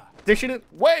 Ada! They shouldn't.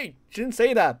 Wait! She didn't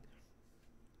say that.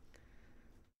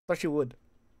 Thought she would.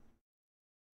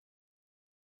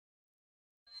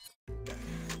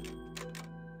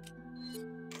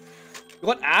 You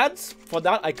got ads for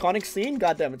that iconic scene?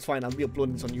 Goddamn, it's fine. I'll be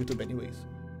uploading this on YouTube anyways.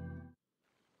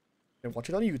 And watch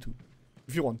it on YouTube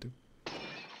if you want to.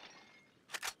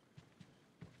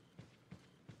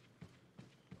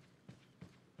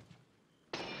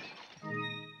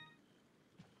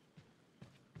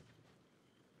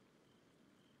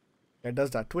 Yeah, it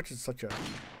does that. Twitch is such a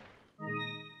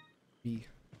bee.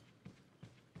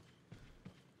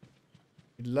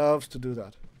 It loves to do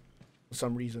that for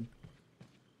some reason.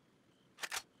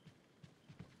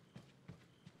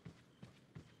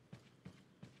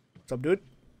 What's up, dude?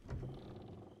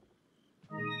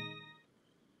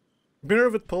 Mirror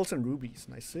with pearls and rubies.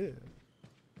 Nice. Am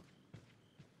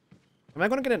I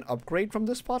gonna get an upgrade from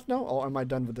this part now, or am I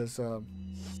done with this?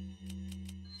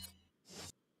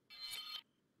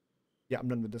 Yeah, I'm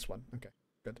done with this one. Okay,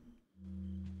 good.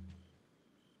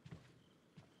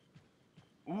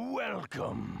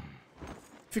 Welcome.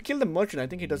 If you kill the merchant, I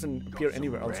think he doesn't appear Got some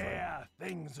anywhere else. Right? Rare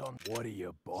things on. What are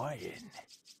you buying?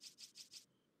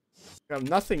 You have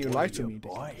nothing you What like are to you me,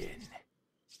 Dick. buying?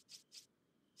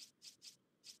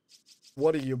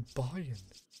 What are you buying?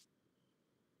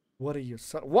 What are you?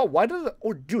 What? Why does?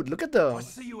 Oh, dude, look at the. I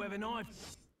see you have an eye.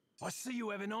 I see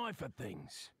you have an eye for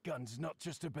things. Gun's not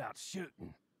just about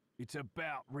shooting. It's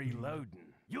about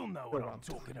reloading. You'll know what I'm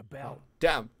talking about.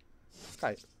 Damn,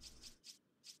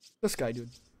 this guy, dude.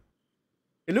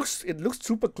 It looks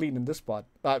super clean in this part.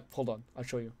 Hold on, I'll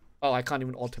show you. Oh, I can't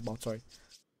even alt him out. Sorry.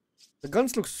 The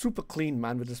guns look super clean,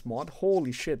 man, with this mod.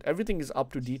 Holy shit, everything is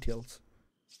up to details.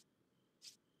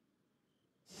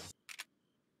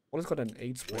 What has got an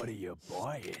 8 spray? What are you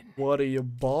buying? What are you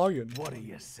buying? What are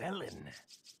you selling?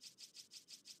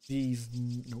 These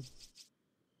nope.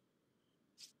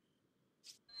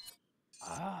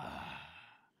 Ah,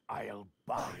 I'll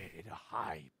buy it at a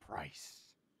high price.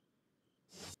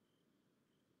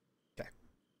 Okay.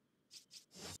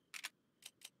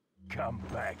 Come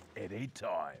back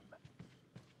anytime.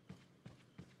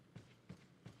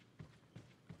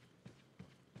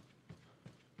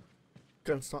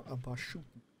 It's not about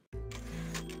shooting.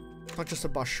 It's not just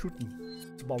about shooting.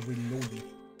 It's about reloading.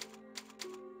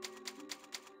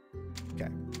 Okay,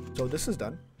 so this is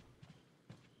done.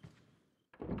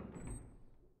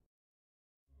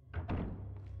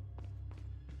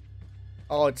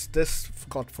 Oh, it's this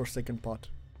godforsaken part.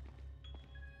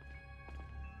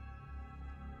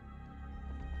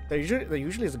 There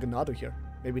usually is a Ganado here.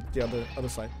 Maybe it's the other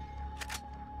side.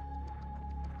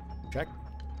 Check.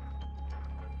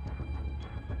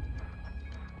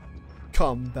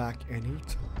 Come back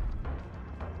anytime.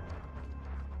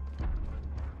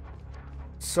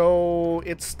 So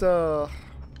it's the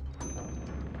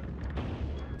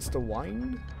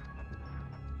wine.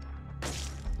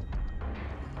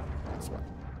 This one.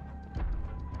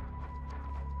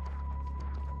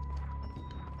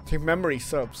 If memory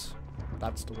serves,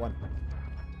 that's the one.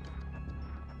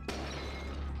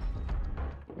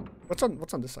 What's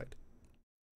on this side?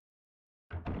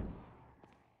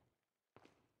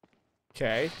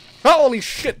 Okay. Holy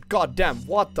shit! Goddamn!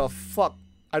 What the fuck?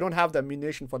 I don't have the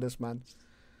ammunition for this, man.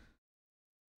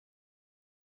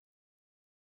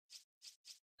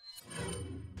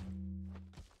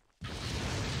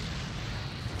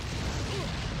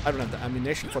 I don't have the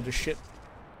ammunition for this shit.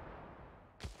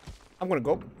 I'm gonna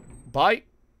go. Bye.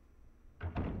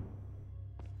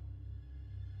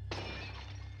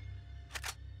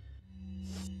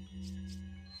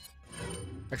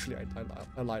 Actually,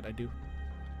 I lied. I do.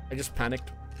 I just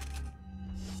panicked.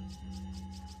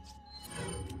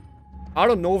 Out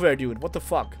of nowhere, dude. What the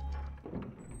fuck?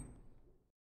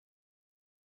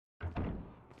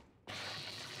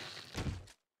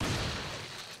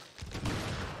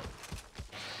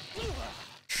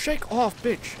 Shake off,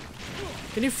 bitch.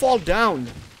 Can you fall down?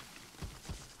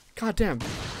 God damn.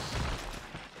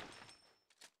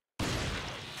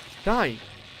 Die.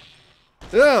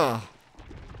 Ugh.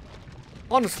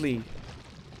 Honestly.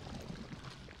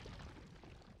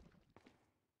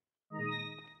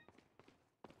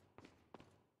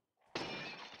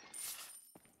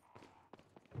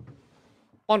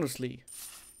 Honestly.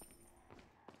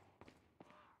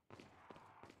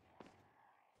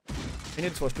 I knew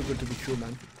this was too good to be true,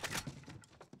 man.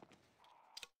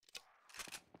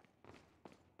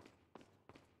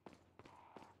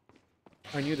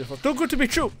 I knew this was too good to be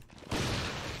true.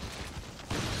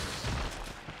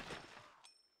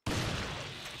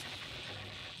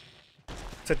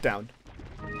 Sit down.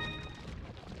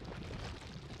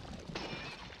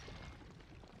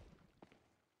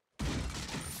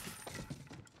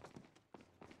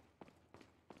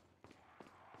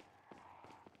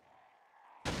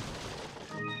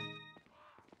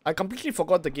 I completely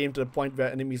forgot the game to the point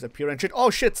where enemies appear and shit. Oh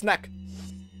shit, snack!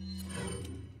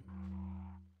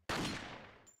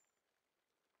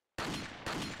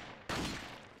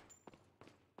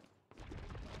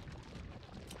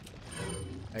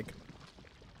 Egg.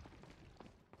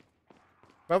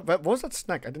 Well, what was that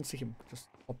snack? I didn't see him. Just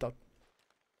popped out.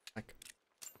 Snack.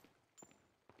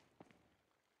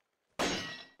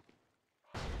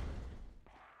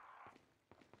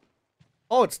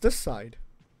 Oh, it's this side.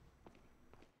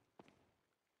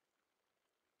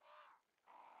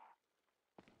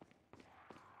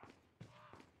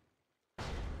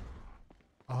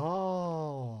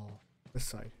 Oh, this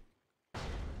side.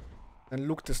 And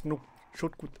look, this noob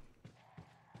shoot good.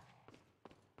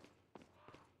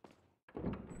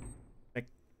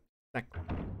 Snack.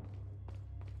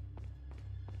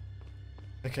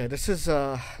 Okay, this is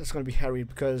it's gonna be hairy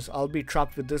because I'll be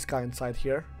trapped with this guy inside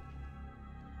here.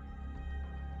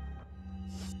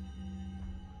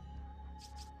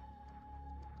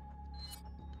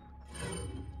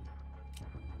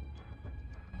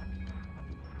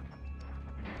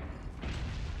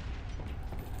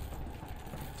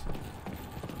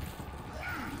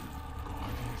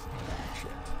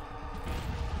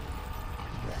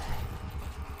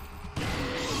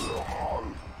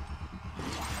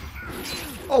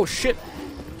 Oh shit!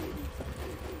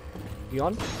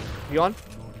 Leon? Leon?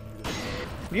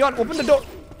 Leon, open the door!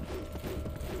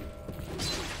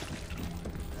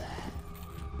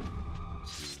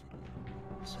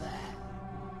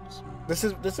 This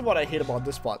is what I hate about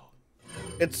this part.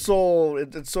 It's so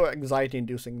anxiety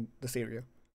inducing, this area.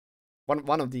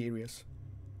 One of the areas.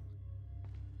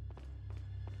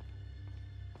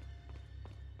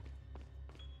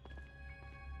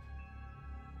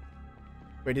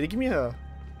 Wait, did he give me a...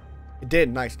 It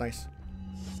did. Nice, nice.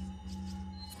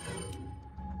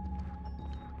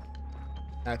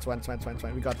 That's fine, it's fine, it's fine, it's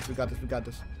fine. We got this, we got this, we got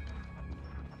this.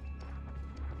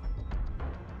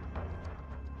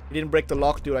 He didn't break the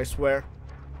lock, dude, I swear.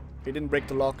 He didn't break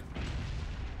the lock.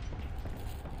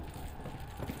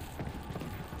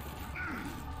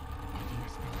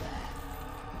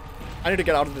 I need to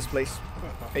get out of this place.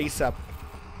 ASAP.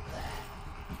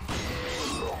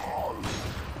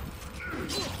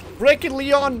 Break it,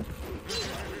 Leon!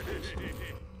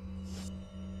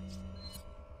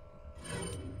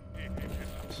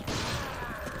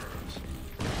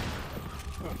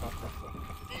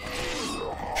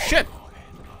 Shit!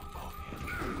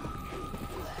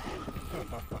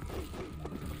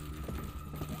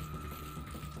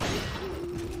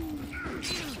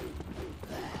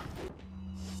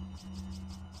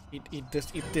 Eat this,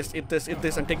 eat this, eat this, eat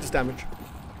this, and take this damage.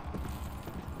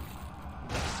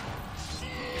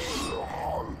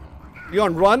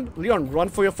 Leon, run! Leon, run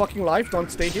for your fucking life. Don't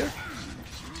stay here.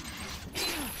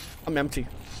 I'm empty.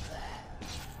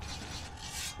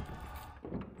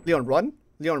 Leon, run!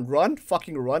 Leon, run!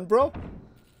 Fucking run, bro!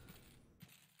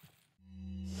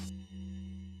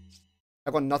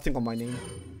 I got nothing on my name.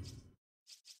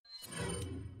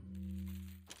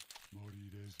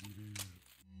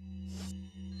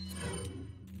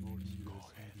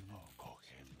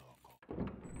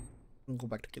 I'm gonna go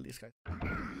back to kill these guys.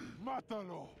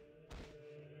 Mátalo.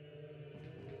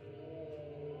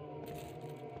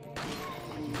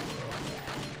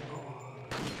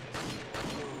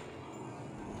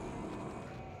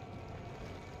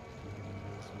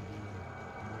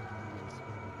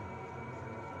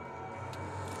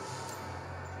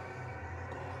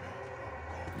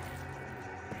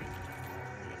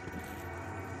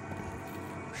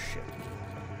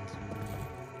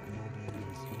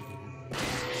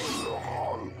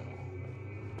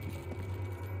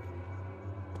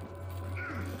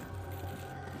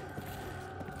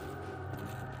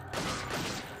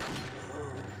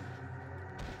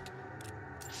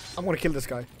 I'm gonna kill this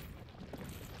guy.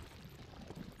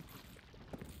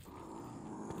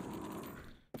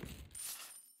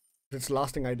 It's the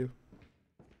last thing I do.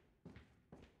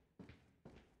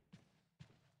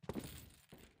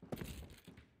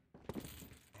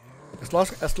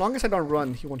 As long as I don't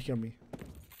run, he won't hear me.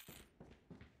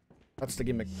 That's the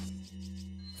gimmick.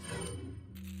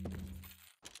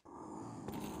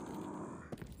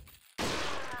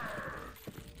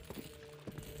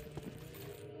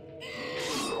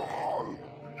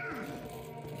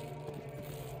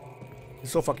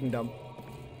 He's so fucking dumb.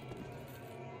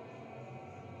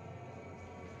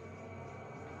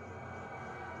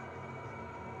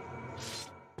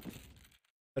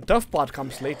 The tough part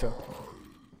comes later.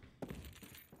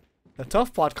 The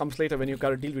tough part comes later when you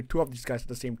gotta deal with 2 of these guys at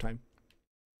the same time.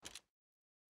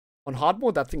 On hard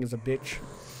mode, that thing is a bitch.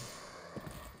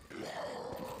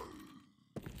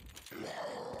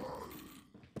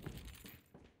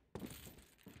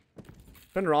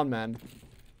 Turn around, man.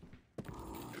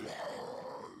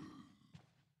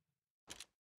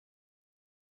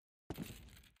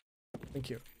 Thank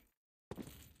you.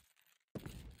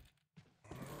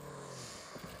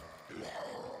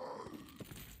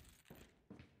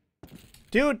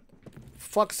 Dude!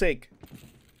 Fuck's sake.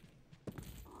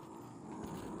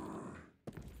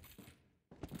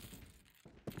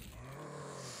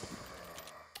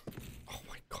 Oh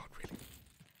my god, really?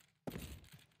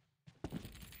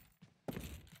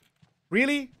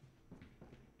 Really?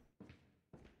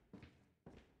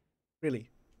 Really?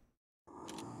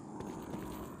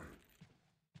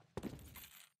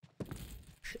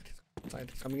 Shit,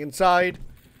 it's coming inside.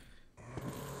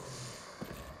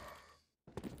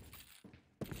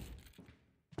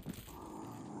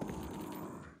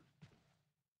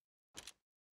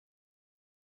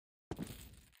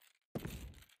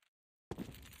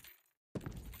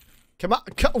 Come on,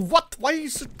 what? Why are you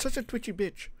such a twitchy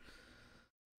bitch?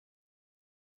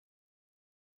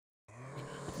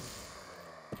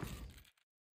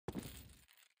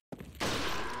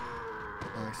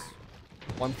 Nice.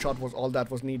 One shot was all that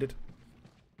was needed.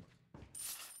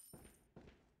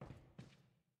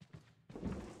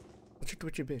 Such a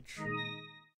twitchy bitch.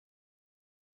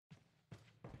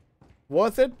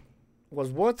 Worth it?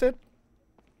 Was worth it?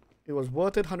 It was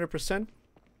worth it, 100%.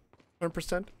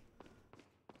 100%.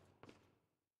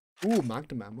 Ooh,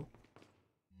 magnum ammo.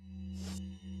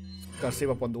 Gotta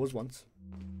save up on those ones.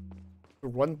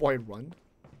 Run, boy, run.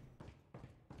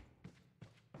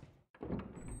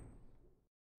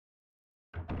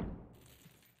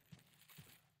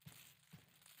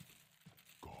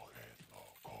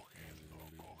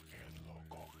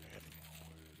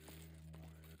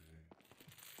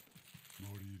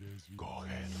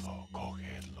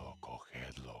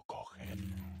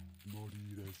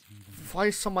 Why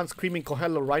is someone screaming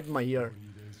Cohello right in my ear?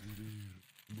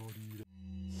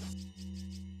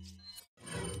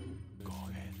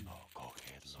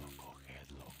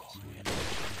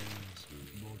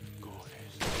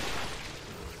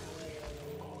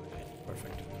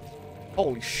 Perfect.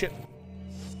 Holy shit.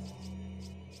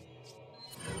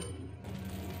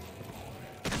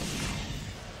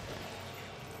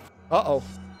 Uh-oh.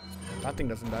 That thing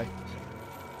doesn't die.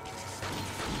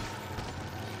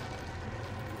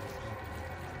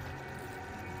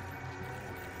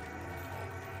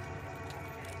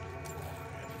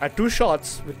 I had 2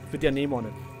 shots with your name on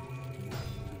it.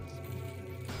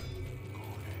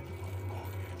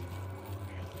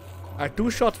 I had 2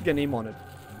 shots with your name on it.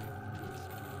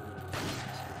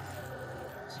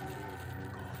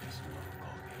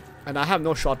 And I have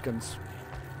no shotguns.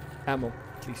 Ammo,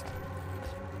 at least.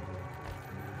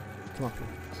 Come on,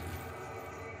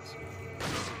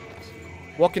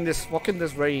 walk in this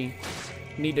very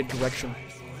needed direction.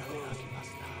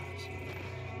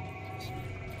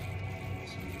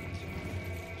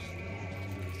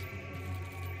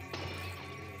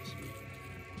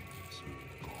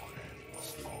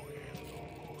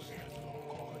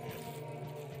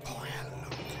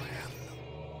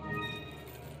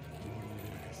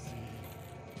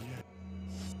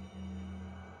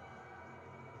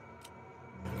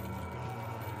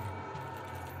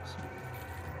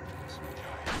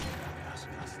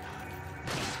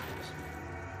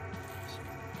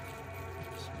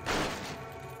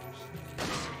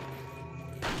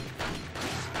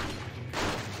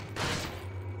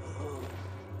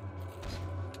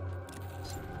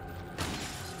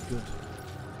 Good.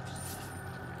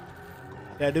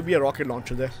 Yeah, there'll be a rocket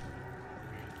launcher there.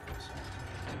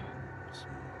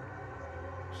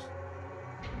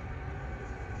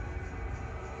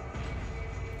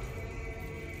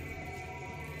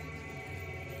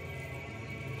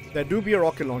 There do be a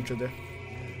rocket launcher there.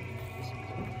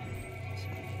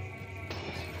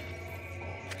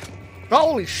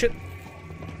 Holy shit!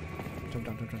 Jump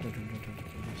down, jump down, jump down, jump down, jump down,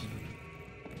 jump down.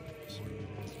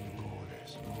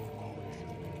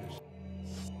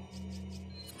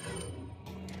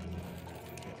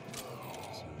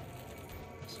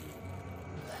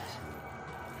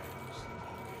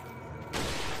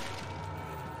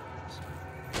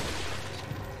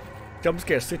 Jump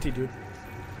scare city, dude.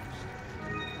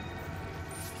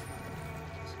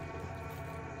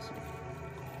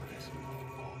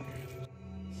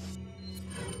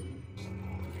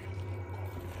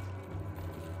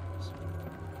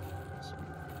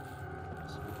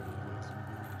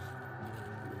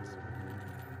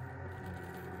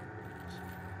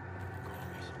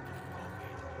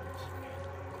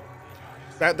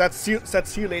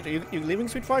 That's you later. You leaving,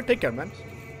 Sweetfire? Take care, man.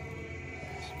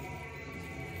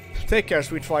 Take care,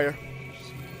 Sweetfire.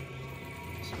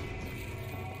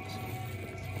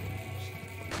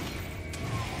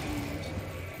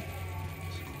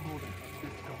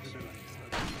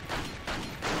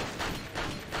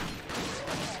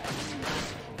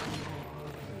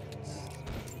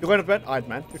 You going to bed? Alright,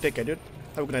 man. You take care, dude.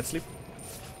 Have a good night's sleep.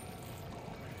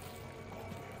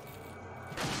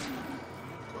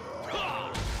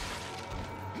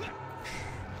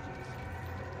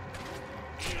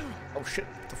 Oh shit,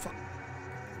 what the fuck?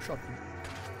 Shot me.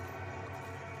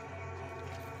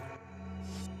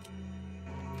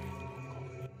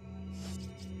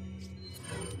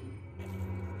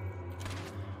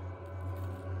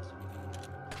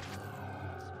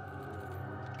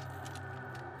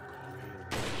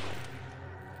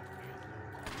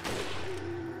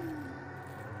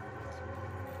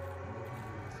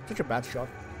 Such a bad shot.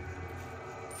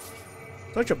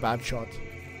 Such a bad shot.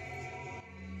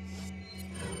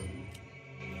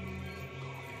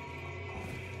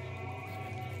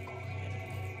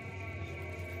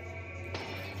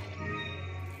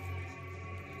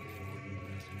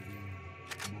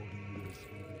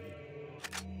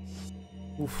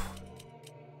 Oof.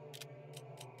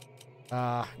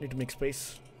 Need to make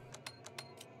space.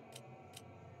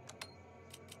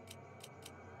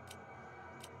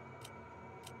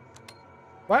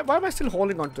 Why am I still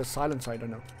holding on to the silence? I don't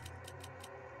know.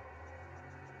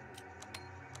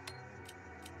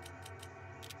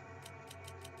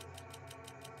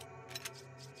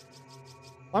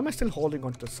 Why am I still holding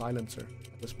on to the silencer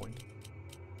at this point?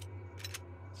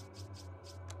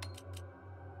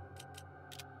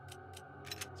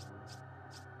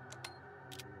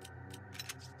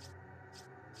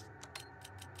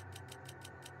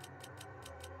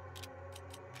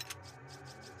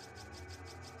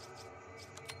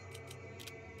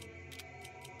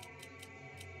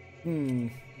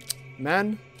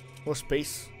 Man, more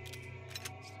space.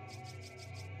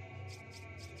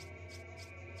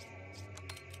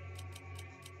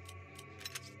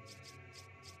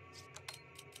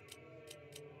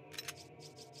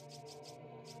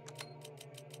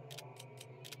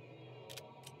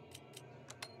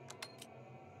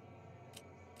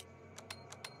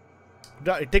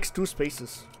 It takes 2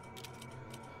 spaces.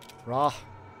 Rah.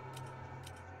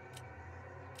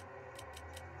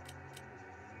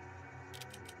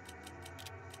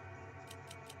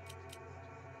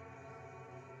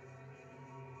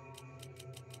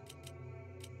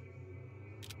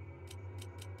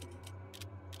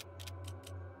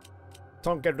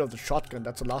 Don't get rid of the shotgun.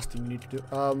 That's the last thing you need to do.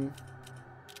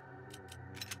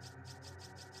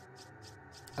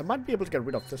 I might be able to get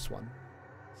rid of this one.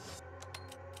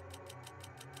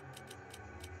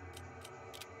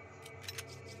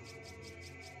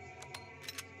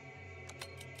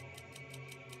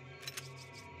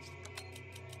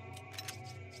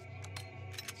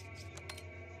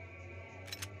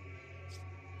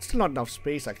 Still not enough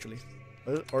space, actually.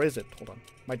 Or is it? Hold on.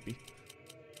 Might be.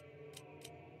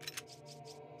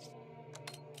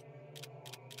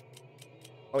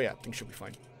 Oh yeah, things should be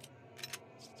fine.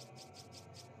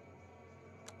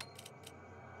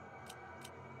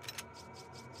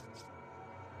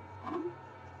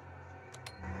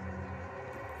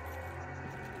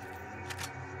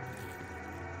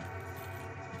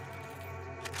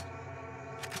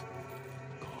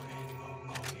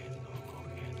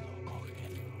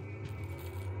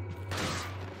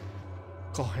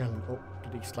 Oh hell, oh,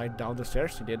 did he slide down the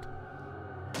stairs? He did.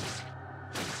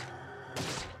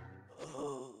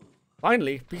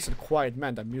 Finally, peace and quiet.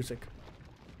 Man, that music.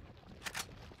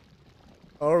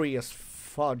 Ori as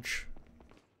fudge.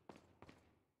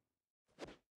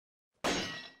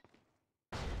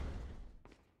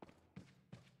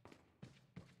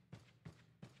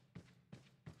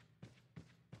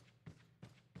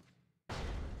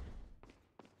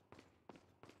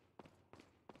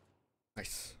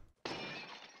 Nice.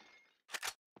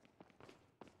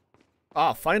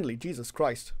 Ah, finally, Jesus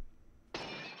Christ.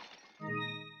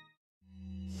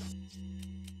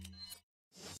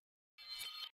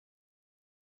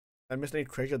 I missed any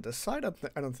treasure this side?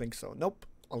 I don't think so. Nope,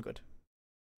 all good.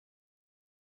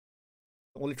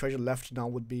 The only treasure left now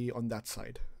would be on that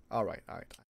side. Alright,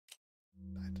 alright.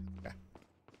 Okay.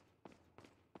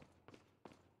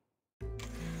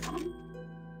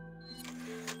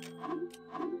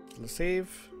 Let's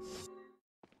save.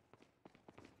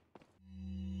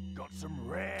 Got some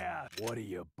rare. What are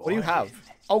you buying? What do you have?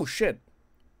 Oh shit.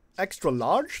 Extra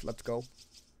large? Let's go.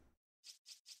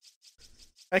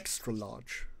 Extra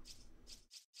large.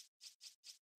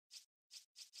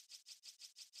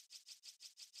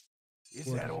 Is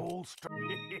that all?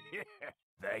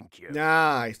 Thank you.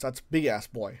 Nice. That's big ass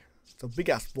boy. It's a big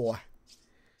ass boy.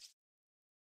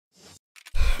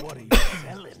 What are you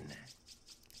selling?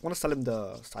 I want to sell him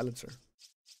the silencer.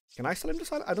 Can I sell him the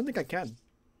silencer? I don't think I can.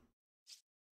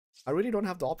 I really don't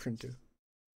have the option to.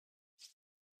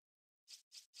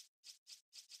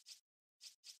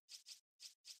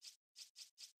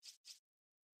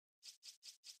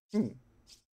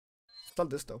 Sell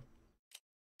this though.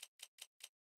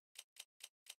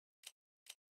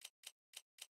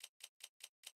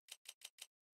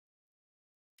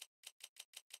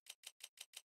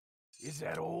 Is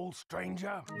that all,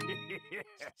 stranger?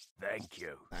 Thank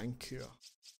you. Thank you.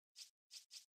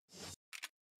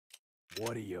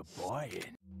 What are you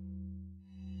buying?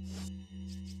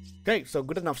 Okay, so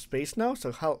good enough space now.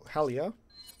 So hell yeah.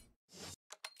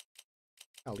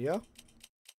 Hell yeah.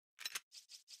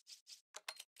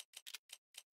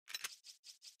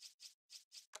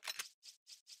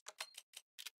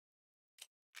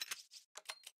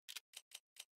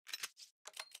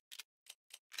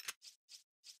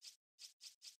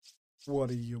 What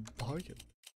are you buying?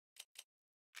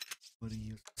 What are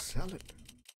you selling?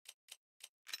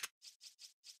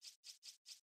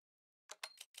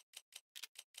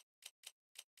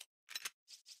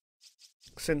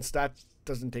 Since that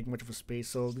doesn't take much of a space,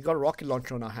 so we got a rocket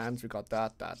launcher on our hands. We got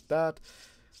that.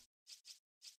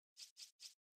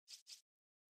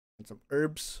 And some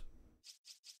herbs.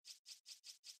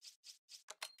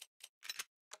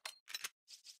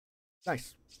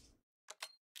 Nice.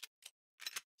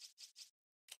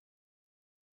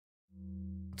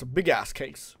 It's a big ass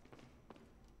case.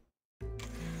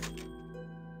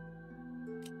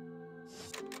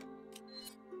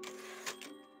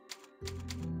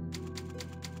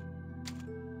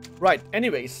 Right,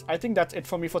 anyways, I think that's it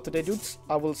for me for today, dudes.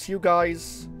 I will see you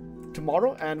guys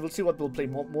tomorrow, and we'll see what we'll play.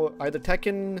 More either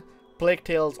Tekken, Plague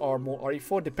Tales, or more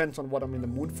RE4. Depends on what I'm in the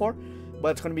mood for.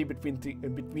 But it's going to be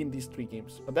between these three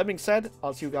games. But that being said,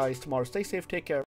 I'll see you guys tomorrow. Stay safe, take care.